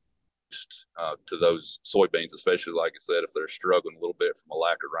boost to those soybeans, especially, like I said, if they're struggling a little bit from a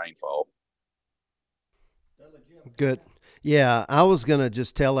lack of rainfall. Good. Yeah, I was going to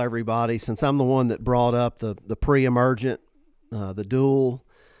just tell everybody, since I'm the one that brought up the pre-emergent, the dual,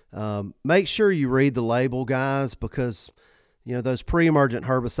 make sure you read the label, guys, because, those pre-emergent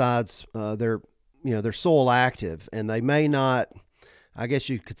herbicides, they're soil active, and they may not, I guess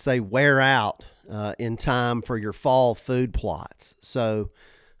you could say, wear out in time for your fall food plots. So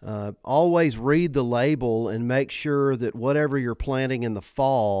always read the label and make sure that whatever you're planting in the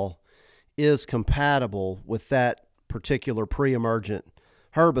fall is compatible with that particular pre-emergent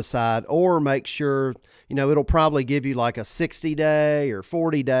herbicide, or make sure, it'll probably give you like a 60-day or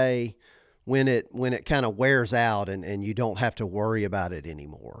 40-day when it kind of wears out and you don't have to worry about it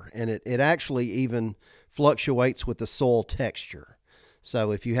anymore. And it actually even fluctuates with the soil texture.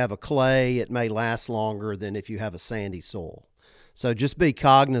 So if you have a clay, it may last longer than if you have a sandy soil. So just be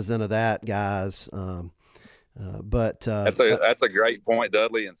cognizant of that, guys. But that's a great point,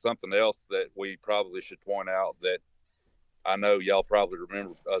 Dudley. And something else that we probably should point out, that I know y'all probably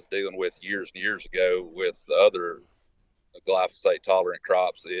remember us dealing with years and years ago with other glyphosate tolerant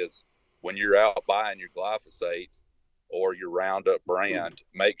crops, is when you're out buying your glyphosate or your Roundup brand,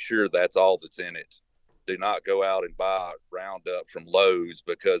 make sure that's all that's in it. Do not go out and buy Roundup from Lowe's,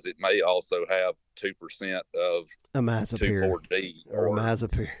 because it may also have 2% of imazapyr 2,4-D or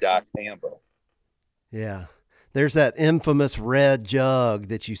imazapyr dicamba. Yeah. There's that infamous red jug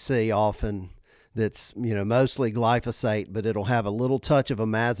that you see often that's, mostly glyphosate, but it'll have a little touch of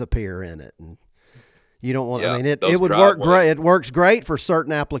imazapyr in it. And you don't want, it would work great. It works great for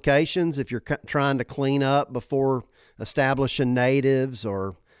certain applications if you're trying to clean up before establishing natives,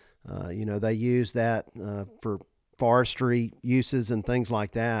 or, they use that for forestry uses and things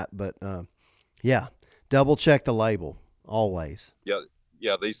like that. But, yeah, double check the label always.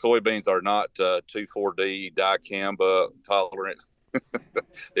 Yeah, these soybeans are not 2,4-D dicamba tolerant.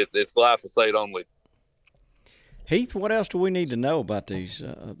 It's glyphosate only. Heath, what else do we need to know about these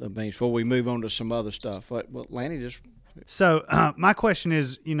beans before we move on to some other stuff? Well, Lanny, just... So my question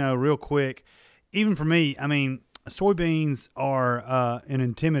is, real quick, even for me, soybeans are an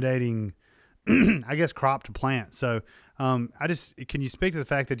intimidating I guess, crop to plant. So can you speak to the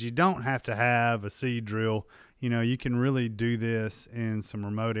fact that you don't have to have a seed drill? You know, you can really do this in some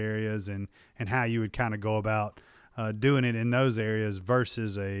remote areas, and how you would kind of go about doing it in those areas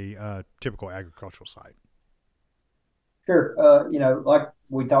versus a typical agricultural site. Sure. You know, like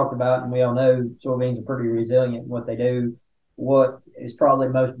we talked about, and we all know soybeans are pretty resilient in what they do. What is probably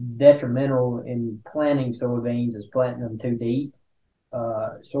most detrimental in planting soybeans is planting them too deep.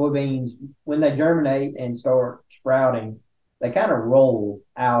 Soybeans, when they germinate and start sprouting, they kind of roll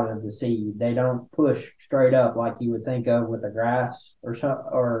out of the seed. They don't push straight up like you would think of with a grass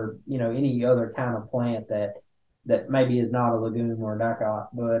or you know, any other kind of plant that maybe is not a legume or a dicot.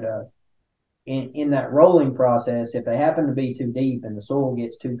 But in that rolling process, if they happen to be too deep and the soil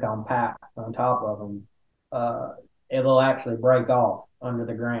gets too compact on top of them, it'll actually break off under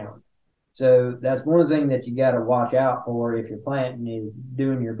the ground. So that's one thing that you got to watch out for if you're planting, is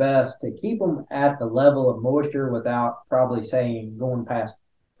doing your best to keep them at the level of moisture without probably saying going past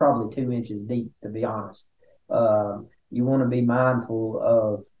probably 2 inches deep, to be honest. You want to be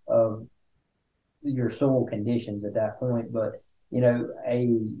mindful of your soil conditions at that point. But, you know,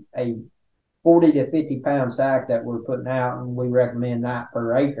 a 40 to 50 pound sack that we're putting out, and we recommend that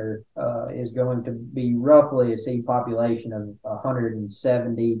per acre, is going to be roughly a seed population of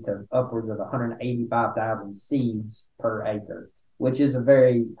 170 to upwards of 185,000 seeds per acre, which is a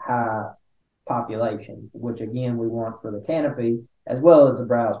very high population, which again we want for the canopy as well as the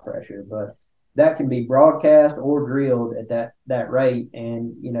browse pressure. But that can be broadcast or drilled at that rate,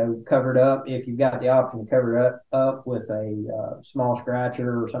 and, you know, covered up if you've got the option to cover it up with a small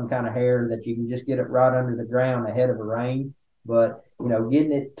scratcher or some kind of hair that you can just get it right under the ground ahead of a rain. But, you know,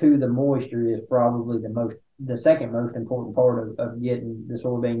 getting it to the moisture is probably the second most important part of getting the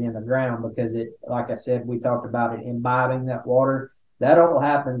soybean in the ground, because it, like I said, we talked about it imbibing that water. That all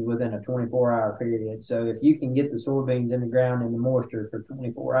happens within a 24-hour period. So if you can get the soybeans in the ground in the moisture for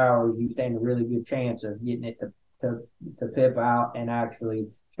 24 hours, you stand a really good chance of getting it to pip out and actually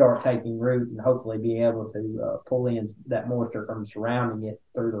start taking root, and hopefully be able to pull in that moisture from surrounding it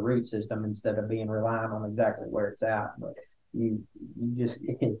through the root system instead of being reliant on exactly where it's at. But you just,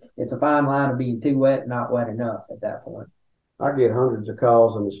 it's a fine line of being too wet and not wet enough at that point. I get hundreds of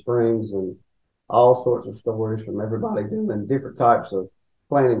calls in the springs and all sorts of stories from everybody doing different types of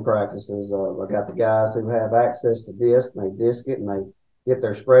planting practices. I got the guys who have access to disc, and they disc it, and they get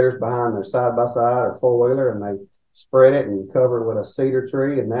their spreaders behind their side-by-side or four-wheeler, and they spread it and cover it with a cedar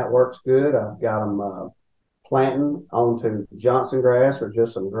tree, and that works good. I've got them planting onto Johnson grass or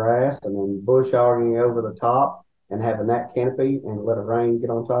just some grass, and then bush hogging over the top and having that canopy and let a rain get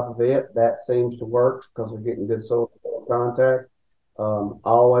on top of it. That seems to work because they're getting good soil contact. I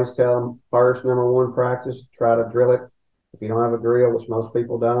always tell them, first, number one practice, try to drill it. If you don't have a drill, which most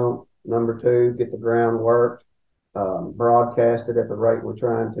people don't. Number two, get the ground worked, broadcast it at the rate we're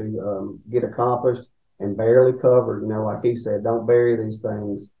trying to get accomplished, and barely covered. You know, like he said, don't bury these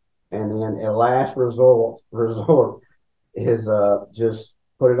things. And then a last resort is just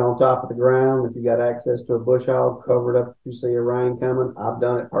put it on top of the ground. If you got access to a bush hog, cover it up if you see a rain coming. I've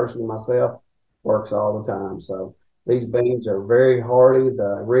done it personally myself. Works all the time. So these beans are very hardy.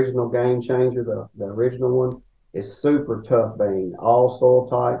 The original Game Changer, the original one, is super tough bean. All soil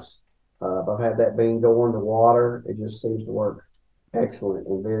types. I've had that bean go into water. It just seems to work excellent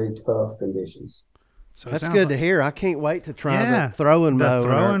in very tough conditions. So that's good to hear. I can't wait to try the throwing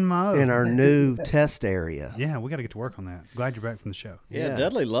mow in our new test area. Yeah, we got to get to work on that. Glad you're back from the show. Yeah,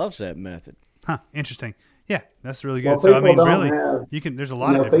 Dudley loves that method. Huh, interesting. Yeah, that's really good. Well, so I mean, really, you can. There's a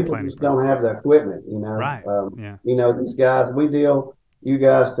lot of different planting. People just don't have the equipment, you know. Right. Yeah. You know, these guys. You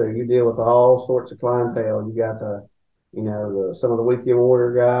guys too. You deal with all sorts of clientele. You got some of the weekend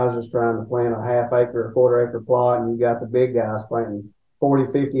warrior guys just trying to plant a half acre, a quarter acre plot, and you got the big guys planting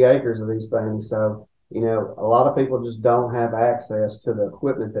 40, 50 acres of these things. So, you know, a lot of people just don't have access to the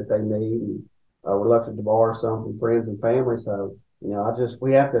equipment that they need, and reluctant to borrow some from friends and family. So, you know,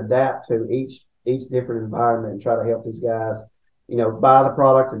 we have to adapt to each different environment and try to help these guys, you know, buy the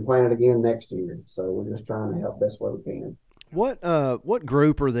product and plant it again next year. So we're just trying to help best way we can. What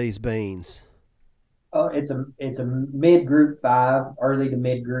group are these beans? It's a mid group 5, early to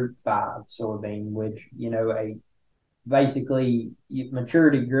mid group 5 soybean, which, you know, basically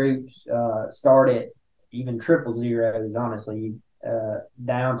maturity groups start at even triple zeros, honestly,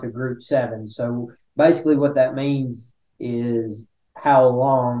 down to group 7. So basically what that means is how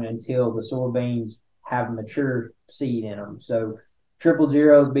long until the soybeans have mature seed in them. So triple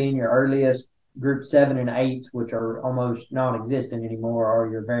zeros being your earliest, group 7 and 8s, which are almost non-existent anymore, are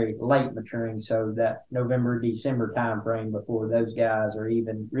your very late maturing. So that November, December time frame before those guys are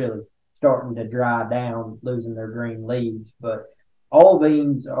even really starting to dry down, losing their green leaves. But all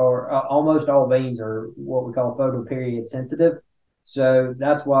beans are almost all beans are what we call photoperiod sensitive. So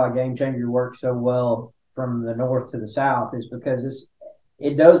that's why Game Changer works so well from the north to the south, is because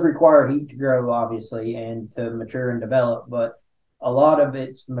it does require heat to grow, obviously, and to mature and develop, but a lot of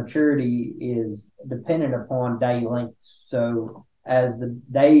its maturity is dependent upon day lengths. So as the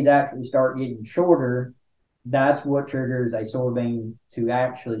days actually start getting shorter, that's what triggers a soybean to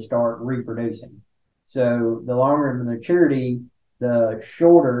actually start reproducing. So the longer the maturity, the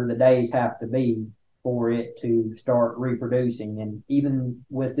shorter the days have to be for it to start reproducing. And even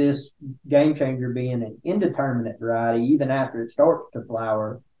with this Game Changer being an indeterminate variety, even after it starts to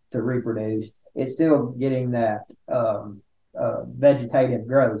flower to reproduce, it's still getting that vegetative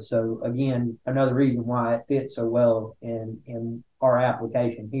growth. So again, another reason why it fits so well in our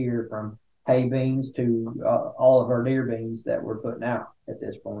application here, from hay beans to all of our deer beans that we're putting out at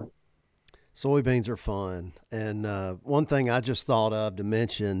this point. Soybeans are fun. And one thing I just thought of to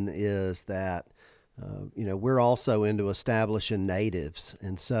mention is that, we're also into establishing natives.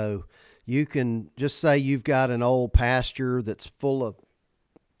 And so you can just say you've got an old pasture that's full of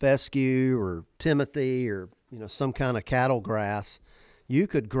fescue or timothy or, some kind of cattle grass. You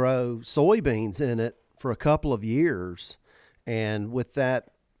could grow soybeans in it for a couple of years. And with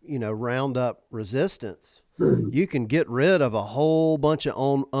that, Roundup resistance, you can get rid of a whole bunch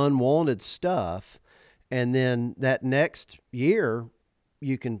of unwanted stuff. And then that next year,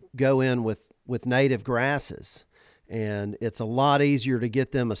 you can go in with native grasses. And it's a lot easier to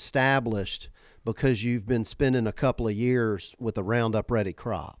get them established because you've been spending a couple of years with a Roundup ready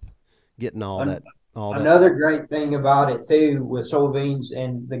crop, getting all that. Another great thing about it too, with soybeans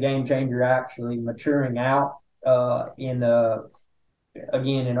and the Game Changer actually maturing out in our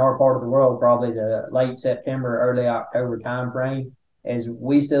part of the world, probably the late September, early October time frame, is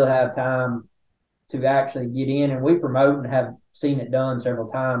we still have time to actually get in, and we promote and have seen it done several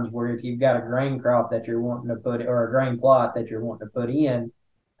times, where if you've got a grain crop that you're wanting to put, or a grain plot that you're wanting to put in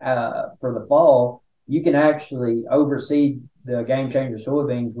for the fall, you can actually overseed the Game Changer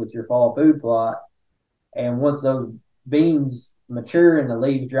soybeans with your fall food plot. And once those beans mature and the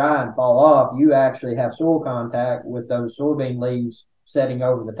leaves dry and fall off, you actually have soil contact with those soybean leaves setting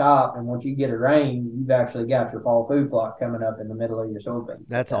over the top. And once you get a rain, you've actually got your fall food plot coming up in the middle of your soybeans.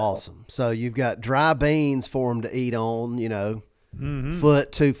 That's awesome. So you've got dry beans for them to eat on,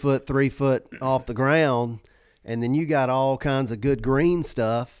 foot, 2 foot, 3 foot off the ground. And then you got all kinds of good green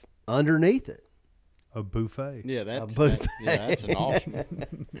stuff underneath it. A buffet. Yeah, that's an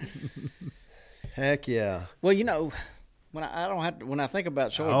awesome. Heck yeah. Well, when I think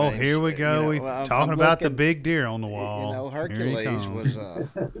about soybeans. Oh, here we go. We're talking about the big deer on the wall. Hercules was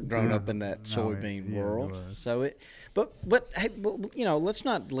grown up in that soybean world. So but hey, let's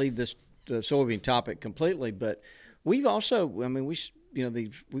not leave this soybean topic completely. But we've also,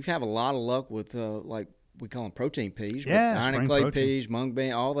 we've had a lot of luck with like we call them protein peas, inoculate peas, mung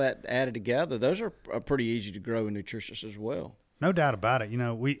bean, all that added together. Those are pretty easy to grow and nutritious as well. No doubt about it.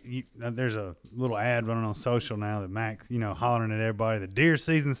 There's a little ad running on social now that Mac, hollering at everybody, the deer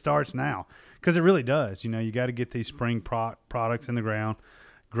season starts now, because it really does. You got to get these spring products in the ground,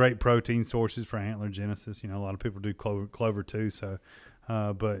 great protein sources for antler genesis. A lot of people do clover too. So,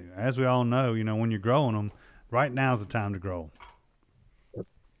 but as we all know, when you're growing them, right now is the time to grow them.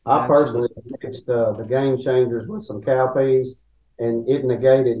 I personally mixed the Game Changers with some cowpeas. And it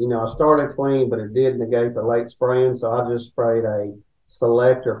negated, I started clean, but it did negate the late spraying. So I just sprayed a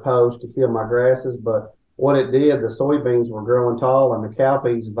selector post to kill my grasses. But what it did, the soybeans were growing tall and the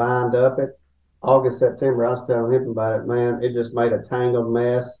cowpeas vined up it. August, September, I was telling him about it, man. It just made a tangled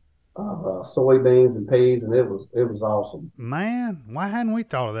mess of soybeans and peas, and it was awesome. Man, why hadn't we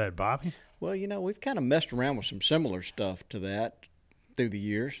thought of that, Bobby? Well, we've kind of messed around with some similar stuff to that through the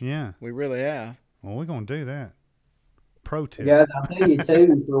years. Yeah. We really have. Well, we're going to do that. Pro tip. Yeah, I'll tell you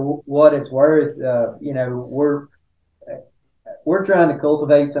too, for what it's worth, we're trying to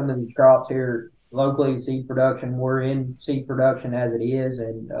cultivate some of these crops here locally, seed production. We're in seed production as it is,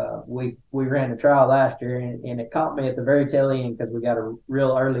 and we ran a trial last year, and it caught me at the very tail end because we got a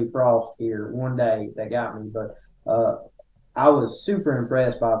real early frost here one day that got me. But I was super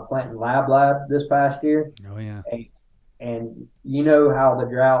impressed by planting lab this past year. Oh yeah. And you know how the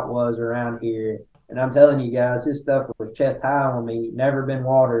drought was around here. And I'm telling you guys, this stuff was chest high on me, never been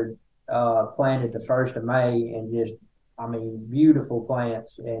watered, planted the 1st of May, and just, beautiful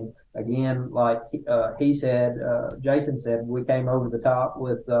plants. And again, like he said, Jason said, we came over the top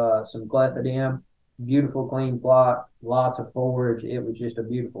with some glyphosate, beautiful clean plot, lots of forage. It was just a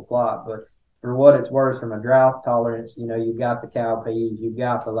beautiful plot. But for what it's worth, from a drought tolerance, you've got the cowpeas, you've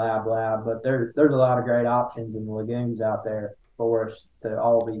got the lab, but there's a lot of great options in the legumes out there for us to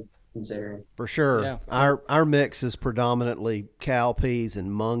all be considering. For sure. Yeah. Our mix is predominantly cowpeas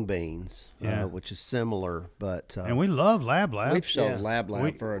and mung beans, which is similar, but and we love lab. We've sold lab for a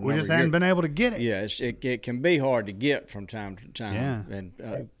number we just of haven't years. been able to get it. Yes, it can be hard to get from time to time. Yeah. And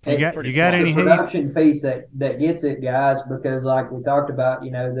you got any the production piece that gets it, guys, because like we talked about,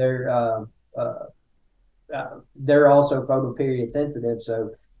 they're also photoperiod sensitive,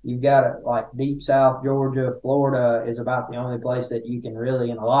 so you've got it like deep South Georgia, Florida is about the only place that you can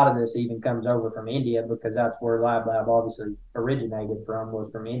really, and a lot of this even comes over from India, because that's where lab obviously originated from, was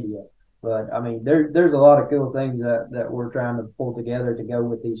from India. But I mean, there's a lot of cool things that we're trying to pull together to go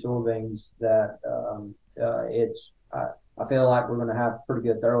with these soybeans that I feel like we're going to have a pretty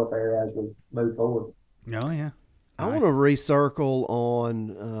good thoroughfare as we move forward. Oh yeah. I want to recircle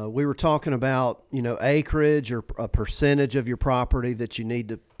on, we were talking about, acreage or a percentage of your property that you need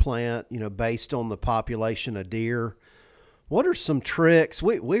to plant, based on the population of deer. What are some tricks?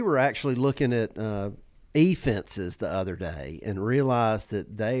 We were actually looking at e-fences the other day and realized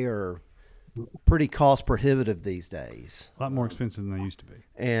that they are pretty cost prohibitive these days. A lot more expensive than they used to be.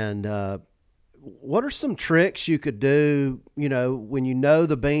 And what are some tricks you could do, when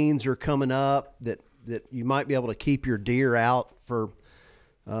the beans are coming up, that you might be able to keep your deer out for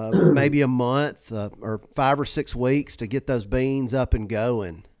maybe a month or 5 or 6 weeks to get those beans up and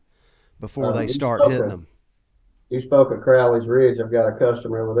going before they start hitting them? You spoke of Crowley's Ridge. I've got a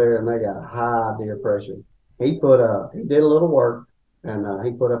customer over there, and they got high deer pressure. He did a little work, and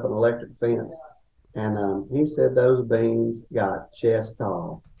he put up an electric fence. And he said those beans got chest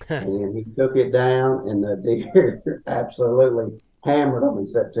tall. And he took it down, and the deer absolutely hammered them in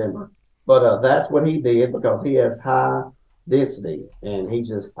September. But that's what he did, because he has high density, and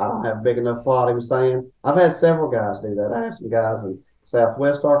I don't have big enough plot, he was saying. I've had several guys do that. I had some guys in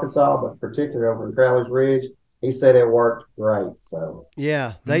southwest Arkansas, but particularly over in Crowley's Ridge. He said it worked great. So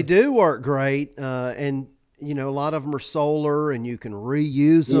yeah, they do work great, and a lot of them are solar, and you can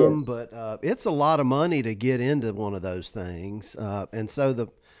reuse them. But it's a lot of money to get into one of those things, and so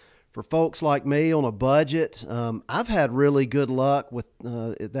for folks like me on a budget, I've had really good luck with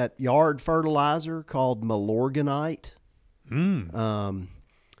that yard fertilizer called Milorganite.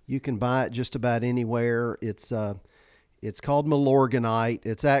 You can buy it just about anywhere. It's called Milorganite.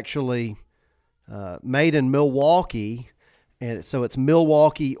 It's actually made in Milwaukee, and so it's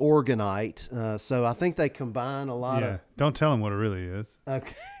Milwaukee Organite. So I think they combine a lot of. Don't tell them what it really is.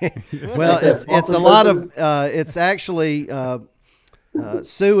 Okay. Well, it's a lot of. It's actually.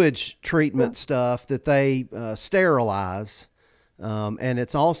 Sewage treatment stuff that they sterilize, and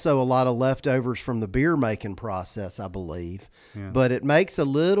it's also a lot of leftovers from the beer making process, I believe. Yeah. But it makes a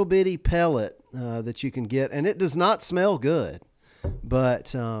little bitty pellet that you can get, and it does not smell good,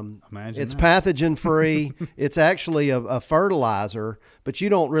 but it's pathogen free. It's actually a fertilizer, but you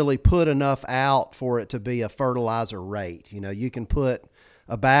don't really put enough out for it to be a fertilizer rate. You can put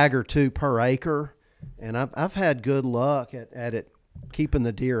a bag or 2 per acre, and I've had good luck at it. Keeping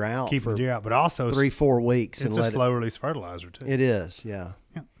the deer out but also 3-4 weeks. It's a slow release fertilizer too. It is, yeah.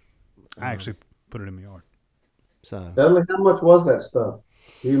 I actually put it in my yard. So, Dudley, how much was that stuff?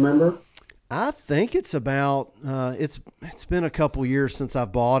 Do you remember? I think it's about. It's been a couple years since I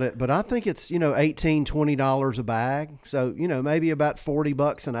bought it, but I think it's $18-20 a bag. So maybe about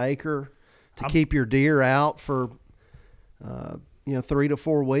 $40 an acre to keep your deer out for 3 to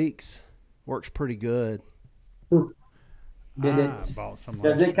 4 weeks. Works pretty good. Does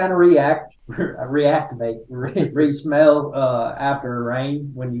it kind of reactivate, re-smell after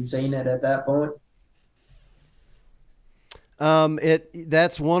rain when you've seen it at that point?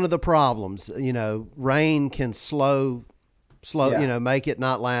 That's one of the problems. Rain can slow, make it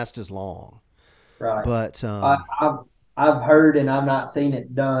not last as long. Right. But I've heard, and I've not seen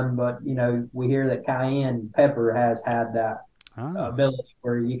it done, but we hear that cayenne pepper has had that ability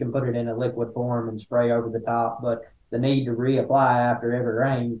where you can put it in a liquid form and spray over the top, but the need to reapply after every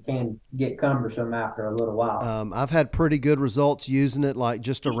rain can get cumbersome after a little while. I've had pretty good results using it, like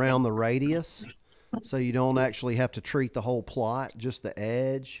just around the radius, so you don't actually have to treat the whole plot, just the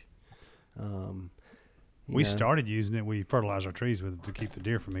edge. We started using it. We fertilize our trees with it to keep the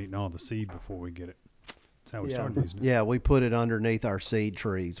deer from eating all the seed before we get it. That's how we started using it. Yeah, we put it underneath our seed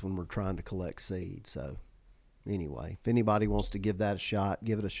trees when we're trying to collect seed. So anyway, if anybody wants to give that a shot,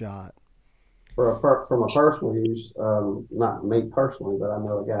 give it a shot. From a personal use, not me personally, but I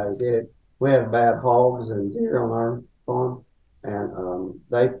know a guy who did it. We have bad hogs and deer on our farm, and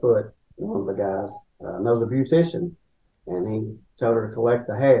they put, one of the guys knows a beautician, and he told her to collect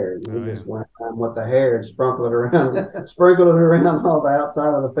the hair. And we just went around with the hair and sprinkled it around all the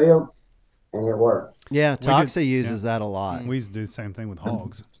outside of the field, and it worked. Yeah, Toxie uses that a lot. We used to do the same thing with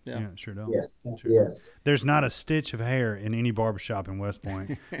hogs. Yeah, sure don't. Yes, sure. yes. There's not a stitch of hair in any barbershop in West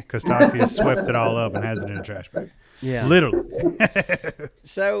Point because Toxie has swept it all up and has it in a trash bag. Yeah, literally.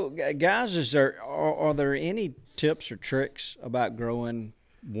 So, guys, are there any tips or tricks about growing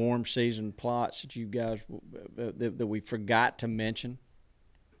warm season plots that you guys that we forgot to mention?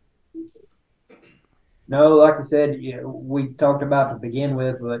 No, like I said, we talked about to begin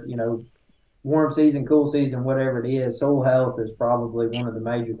with, but warm season, cool season, whatever it is, soil health is probably one of the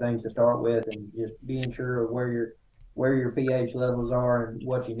major things to start with, and just being sure of where your pH levels are and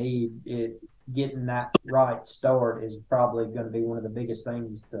what you need. Getting that right start is probably going to be one of the biggest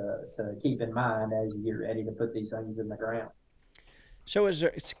things to keep in mind as you get ready to put these things in the ground. So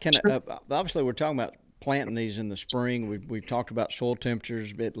obviously we're talking about planting these in the spring. We've talked about soil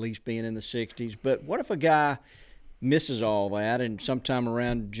temperatures at least being in the 60s, but what if a guy misses all that and sometime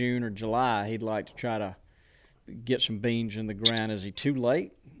around June or July he'd like to try to get some beans in the ground? Is he too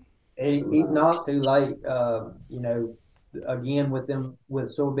late? He's not too late. Again, with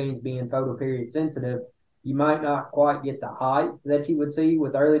soybeans being photoperiod sensitive, you might not quite get the height that you would see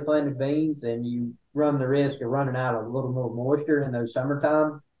with early planted beans, and you run the risk of running out of a little more moisture in those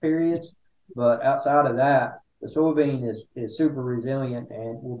summertime periods. But outside of that, the soybean is super resilient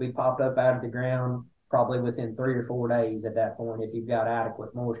and will be popped up out of the ground probably within 3 or 4 days at that point if you've got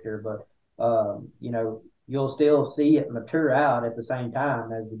adequate moisture. But you'll still see it mature out at the same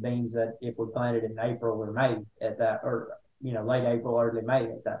time as the beans that if we planted in April or May at that, or late April, early May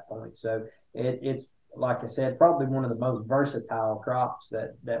at that point. So it's like I said, probably one of the most versatile crops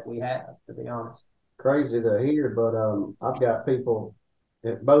that we have, to be honest. Crazy to hear, but I've got people.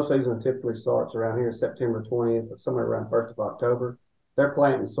 Bow season typically starts around here September 20th, or somewhere around 1st of October. They're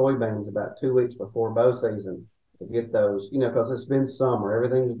planting soybeans about 2 weeks before bow season to get those, because it's been summer,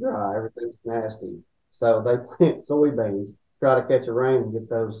 everything's dry, everything's nasty. So they plant soybeans, try to catch a rain and get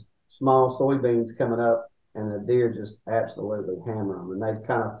those small soybeans coming up, and the deer just absolutely hammer them. And they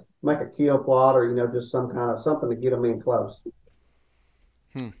kind of make a kill plot or, just something to get them in close.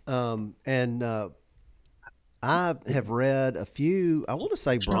 I have read a few. I want to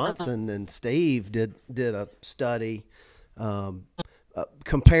say Bronson and Steve did a study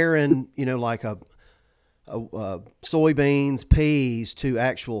comparing, like a soybeans, peas to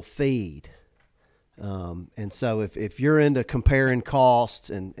actual feed. And so if you're into comparing costs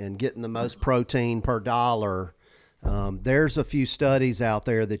and getting the most protein per dollar, there's a few studies out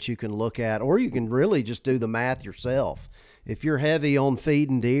there that you can look at, or you can really just do the math yourself. If you're heavy on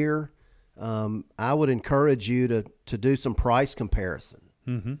feeding deer, I would encourage you to do some price comparison.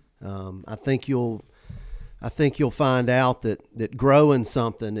 Mm-hmm. I think you'll find out that growing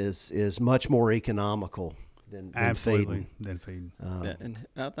something is much more economical than feeding. And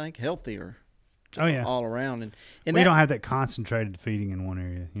I think healthier. Oh yeah, all around, and we don't have that concentrated feeding in one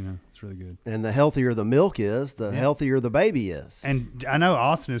area. It's really good. And the healthier the milk is, the healthier the baby is. And I know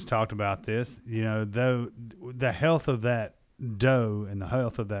Austin has talked about this. Though the health of that doe and the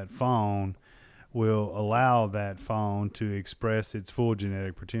health of that fawn will allow that fawn to express its full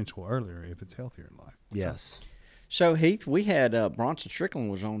genetic potential earlier if it's healthier in life. Yes. So Heath, we had Bronson Strickland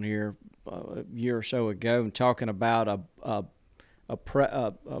was on here a year or so ago and talking about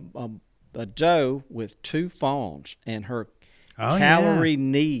a doe with 2 fawns and her calorie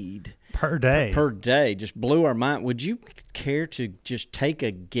need per day just blew our mind. Would you care to just take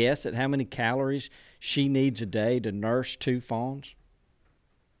a guess at how many calories she needs a day to nurse 2 fawns?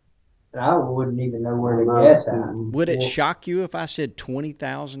 I wouldn't even know where to guess at. Would it shock you if I said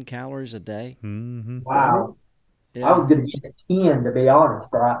 20,000 calories a day? Mm-hmm. Wow. Yeah. I was going to guess 10, to be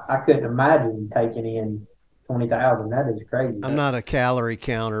honest, but I couldn't imagine taking in 20,000. That is crazy. I'm not a calorie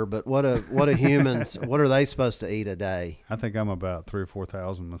counter, but what are humans? What are they supposed to eat a day? I think I'm about 3,000 or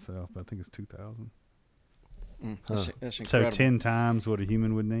 4,000 myself. But I think it's 2,000. That's incredible. So 10 times what a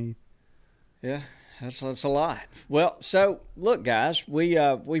human would need. Yeah, that's a lot. Well, so look, guys,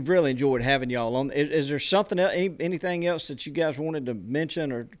 we've really enjoyed having y'all on. Is there something else, anything else that you guys wanted to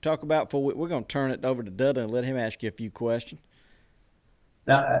mention or talk about? Before we're going to turn it over to Dudley and let him ask you a few questions.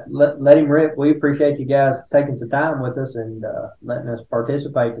 Let him rip. We appreciate you guys taking some time with us and letting us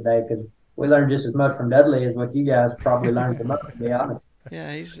participate today, because we learned just as much from Dudley as what you guys probably learned from us, to be honest.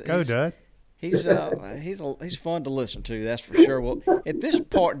 Yeah, Dud. He's fun to listen to, that's for sure. Well, at this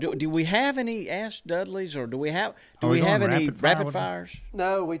part, do we have any Ask Dudleys, or do we have any rapid fires?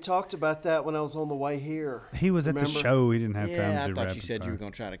 No, we talked about that when I was on the way here. He was at the show. He didn't have time to do I thought rapid you said fire. you were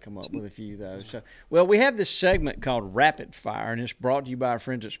going to try to come up with a few, though. So, well, we have this segment called Rapid Fire, and it's brought to you by our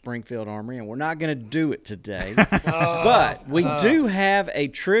friends at Springfield Armory, and we're not going to do it today. But we do have a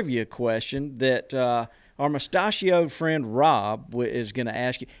trivia question that our mustachioed friend Rob is going to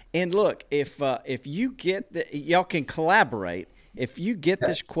ask you. And look, if you get y'all can collaborate. If you get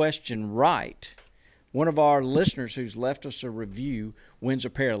this question right, one of our listeners who's left us a review wins a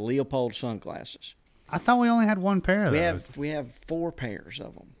pair of Leopold sunglasses. I thought we only had one pair of those. We have 4 pairs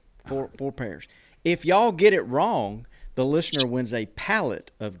of them. Four pairs. If y'all get it wrong, the listener wins a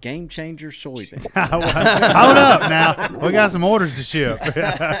pallet of Game Changer soybeans. Hold up now. We got some orders to ship.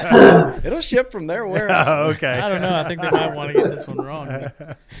 It'll ship from their warehouse. Oh, okay. I don't know. I think they might want to get this one wrong.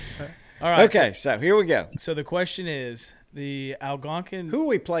 All right. Okay, so here we go. So the question is, the Algonquin. Who are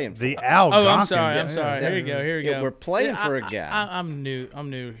we playing for? The Algonquin. Oh, I'm sorry. Here we go. We're playing for a guy. I'm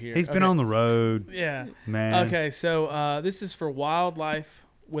new here. He's been on the road. Yeah. Man. Okay, so this is for wildlife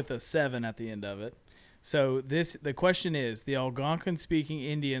with a 7 at the end of it. So the question is, the Algonquin-speaking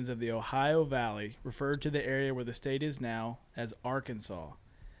Indians of the Ohio Valley referred to the area where the state is now as Arkansas,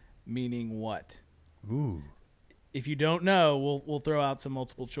 meaning what? Ooh. If you don't know, we'll throw out some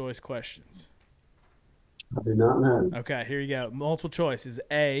multiple choice questions. I do not know. Okay, here you go. Multiple choice is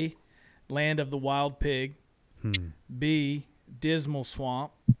A, land of the wild pig, B, dismal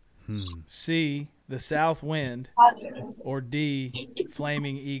swamp, C, the south wind, or D,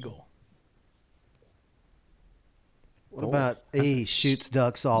 flaming eagle. What about E, shoots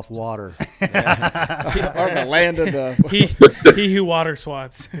ducks off water? Or the land of the he who water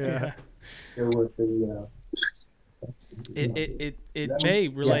swats. Yeah. Go with the. It may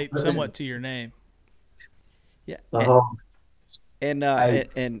relate somewhat to your name. Yeah. Uh-huh.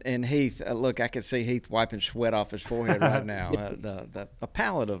 And Heath, look, I can see Heath wiping sweat off his forehead right now. A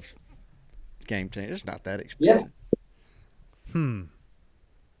pallet of Game Changer, it's not that expensive. Yeah.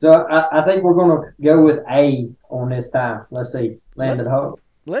 So I think we're going to go with A on this time. Let's see. Landed Hope.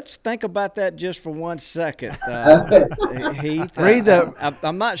 Let's think about that just for 1 second. Heath, Read that.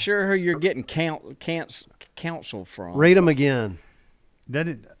 I'm not sure who you're getting counsel from. Read them again.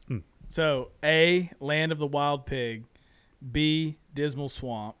 So A, land of the wild pig, B, dismal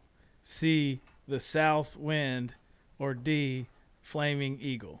swamp, C, the south wind, or D, flaming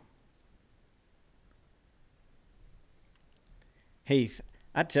eagle. Heath,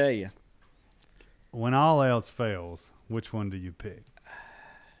 I tell you. When all else fails, which one do you pick?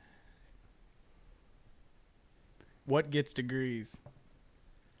 What gets degrees?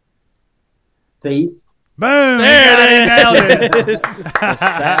 C's. Boom! There it is. The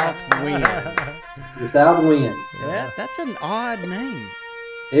south wind. The south wind. That's an odd name.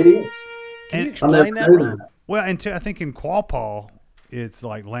 It is. Can you explain that, Ron? Well, I think in Quapaw, it's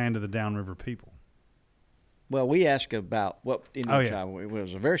like land of the downriver people. Well, we asked about what Indian tribe. It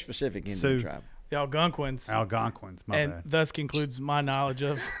was a very specific Indian tribe. The Algonquins. Algonquins, my and bad. thus concludes my knowledge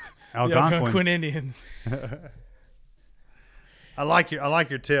of Algonquins. the Algonquin Indians. I like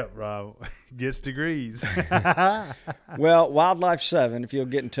your tip, Rob. Gets degrees. Well, Wildlife 7, if you'll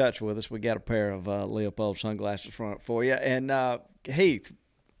get in touch with us, we got a pair of Leopold sunglasses for you. And Heath,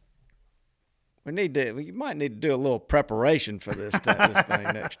 you might need to do a little preparation for this thing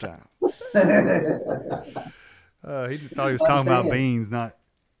next time. He thought he was talking about beans, not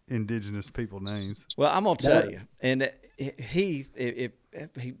indigenous people names. Well, I'm gonna tell you, and Heath,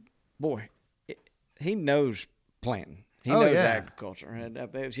 he knows planting. He knows agriculture, and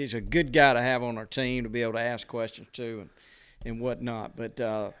he's a good guy to have on our team to be able to ask questions to and whatnot. But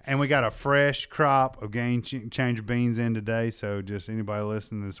and we got a fresh crop of Game Changer beans in today, so just anybody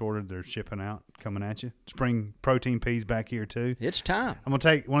listening that's ordered, they're shipping out, coming at you. Spring protein peas back here too. It's time. I'm gonna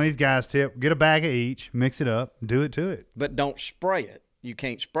take one of these guys' tip. Get a bag of each, mix it up, do it to it. But don't spray it. You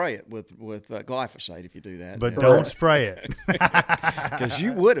can't spray it with glyphosate if you do that. But don't spray it. Because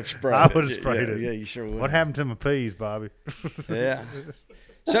you would have sprayed it. I would have sprayed it. Yeah, you sure would. What happened to my peas, Bobby? Yeah.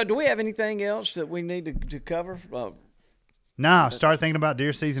 So do we have anything else that we need to cover? No, start thinking about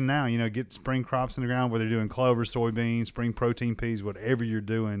deer season now. Get spring crops in the ground, whether you're doing clover, soybeans, spring protein peas, whatever you're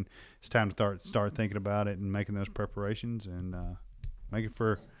doing. It's time to start thinking about it and making those preparations and make it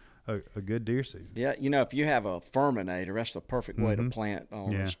for a good deer season. Yeah, if you have a ferminator, that's the perfect way to plant all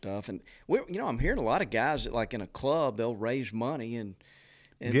this stuff. And I'm hearing a lot of guys that, like in a club, they'll raise money and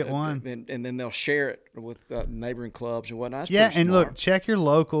get one, and then they'll share it with neighboring clubs and whatnot. That's and smart. look, check your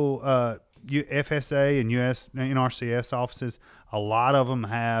local FSA and US NRCS offices, a lot of them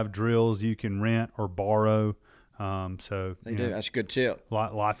have drills you can rent or borrow. So They do. That's a good tip.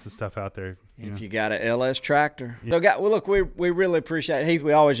 Lots of stuff out there. If you got a LS tractor. So, well, look, we really appreciate it. Heath,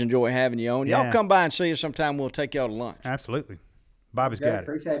 we always enjoy having you on. Y'all come by and see us sometime. We'll take y'all to lunch. Absolutely. Bobby's got it.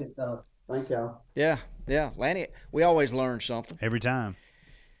 Appreciate it, fellas. Thank y'all. Yeah. Lanny, we always learn something. Every time.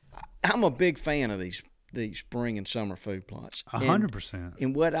 I'm a big fan of these spring and summer food plots. 100%.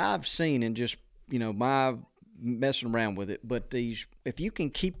 And what I've seen and just, my messing around with it, but if you can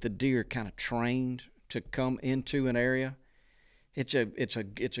keep the deer kind of trained to come into an area, it's a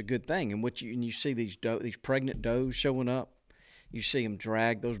good thing. And you see these pregnant does showing up, you see them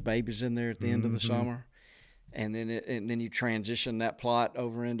drag those babies in there at the end of the summer, and then you transition that plot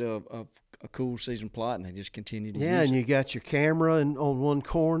over into a cool season plot, and they just continue to use and it. you got your camera on one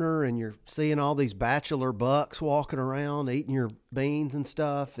corner, and you're seeing all these bachelor bucks walking around eating your beans and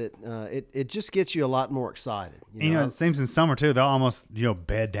stuff. It just gets you a lot more excited. It seems in summer too, they'll almost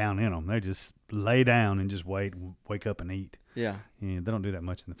bed down in them. They just lay down and just wake up and eat. Yeah. They don't do that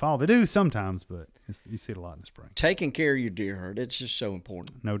much in the fall. They do sometimes, but you see it a lot in the spring. Taking care of your deer herd, it's just so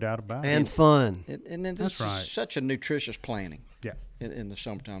important. No doubt about it. And fun. And then That's this right. is such a nutritious planning. Yeah. In the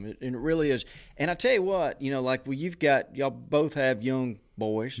summertime, and it really is. And I tell you what, like y'all both have young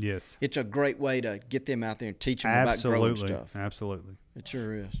boys. Yes. It's a great way to get them out there and teach them about growing stuff. Absolutely. It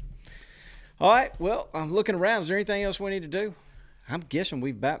sure is. All right. Well, I'm looking around. Is there anything else we need to do? I'm guessing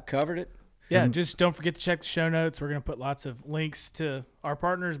we've about covered it. Yeah, just don't forget to check the show notes. We're going to put lots of links to our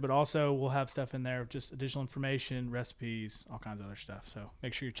partners, but also we'll have stuff in there, just additional information, recipes, all kinds of other stuff. So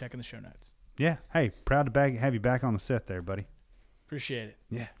make sure you're checking the show notes. Yeah. Hey, proud to have you back on the set there, buddy. Appreciate it.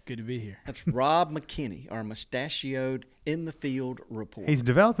 Yeah. Good to be here. That's Rob McKinney, our mustachioed in the field report. He's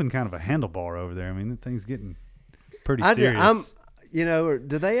developing kind of a handlebar over there. I mean, the thing's getting pretty serious. Do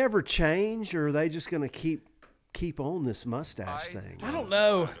they ever change, or are they just going to keep on this mustache thing? I don't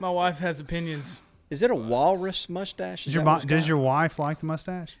know. My wife has opinions. Is it a walrus mustache? Does your wife like the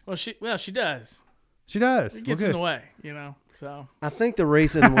mustache? Well, she does. She does. It gets in the way, So I think the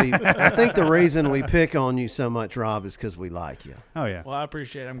reason we pick on you so much, Rob, is because we like you. Oh yeah. Well, I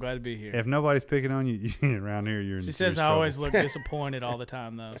appreciate it. I'm glad to be here. If nobody's picking on you around here, you're in She says I trouble. always look disappointed all the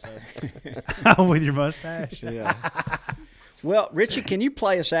time, though. So with your mustache. Yeah. Well, Richie, can you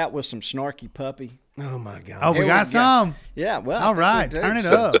play us out with some snarky puppy? Oh my God! Oh, we got some. Yeah. Well. All right, turn it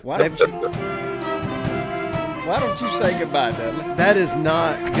up. Why don't you say goodbye, Dudley? That is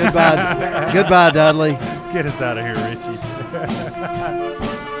not goodbye. Goodbye, Dudley. Get us out of here, Richie.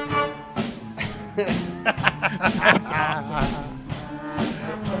 that's awesome.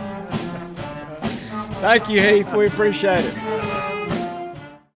 Thank you, Heath. We appreciate it.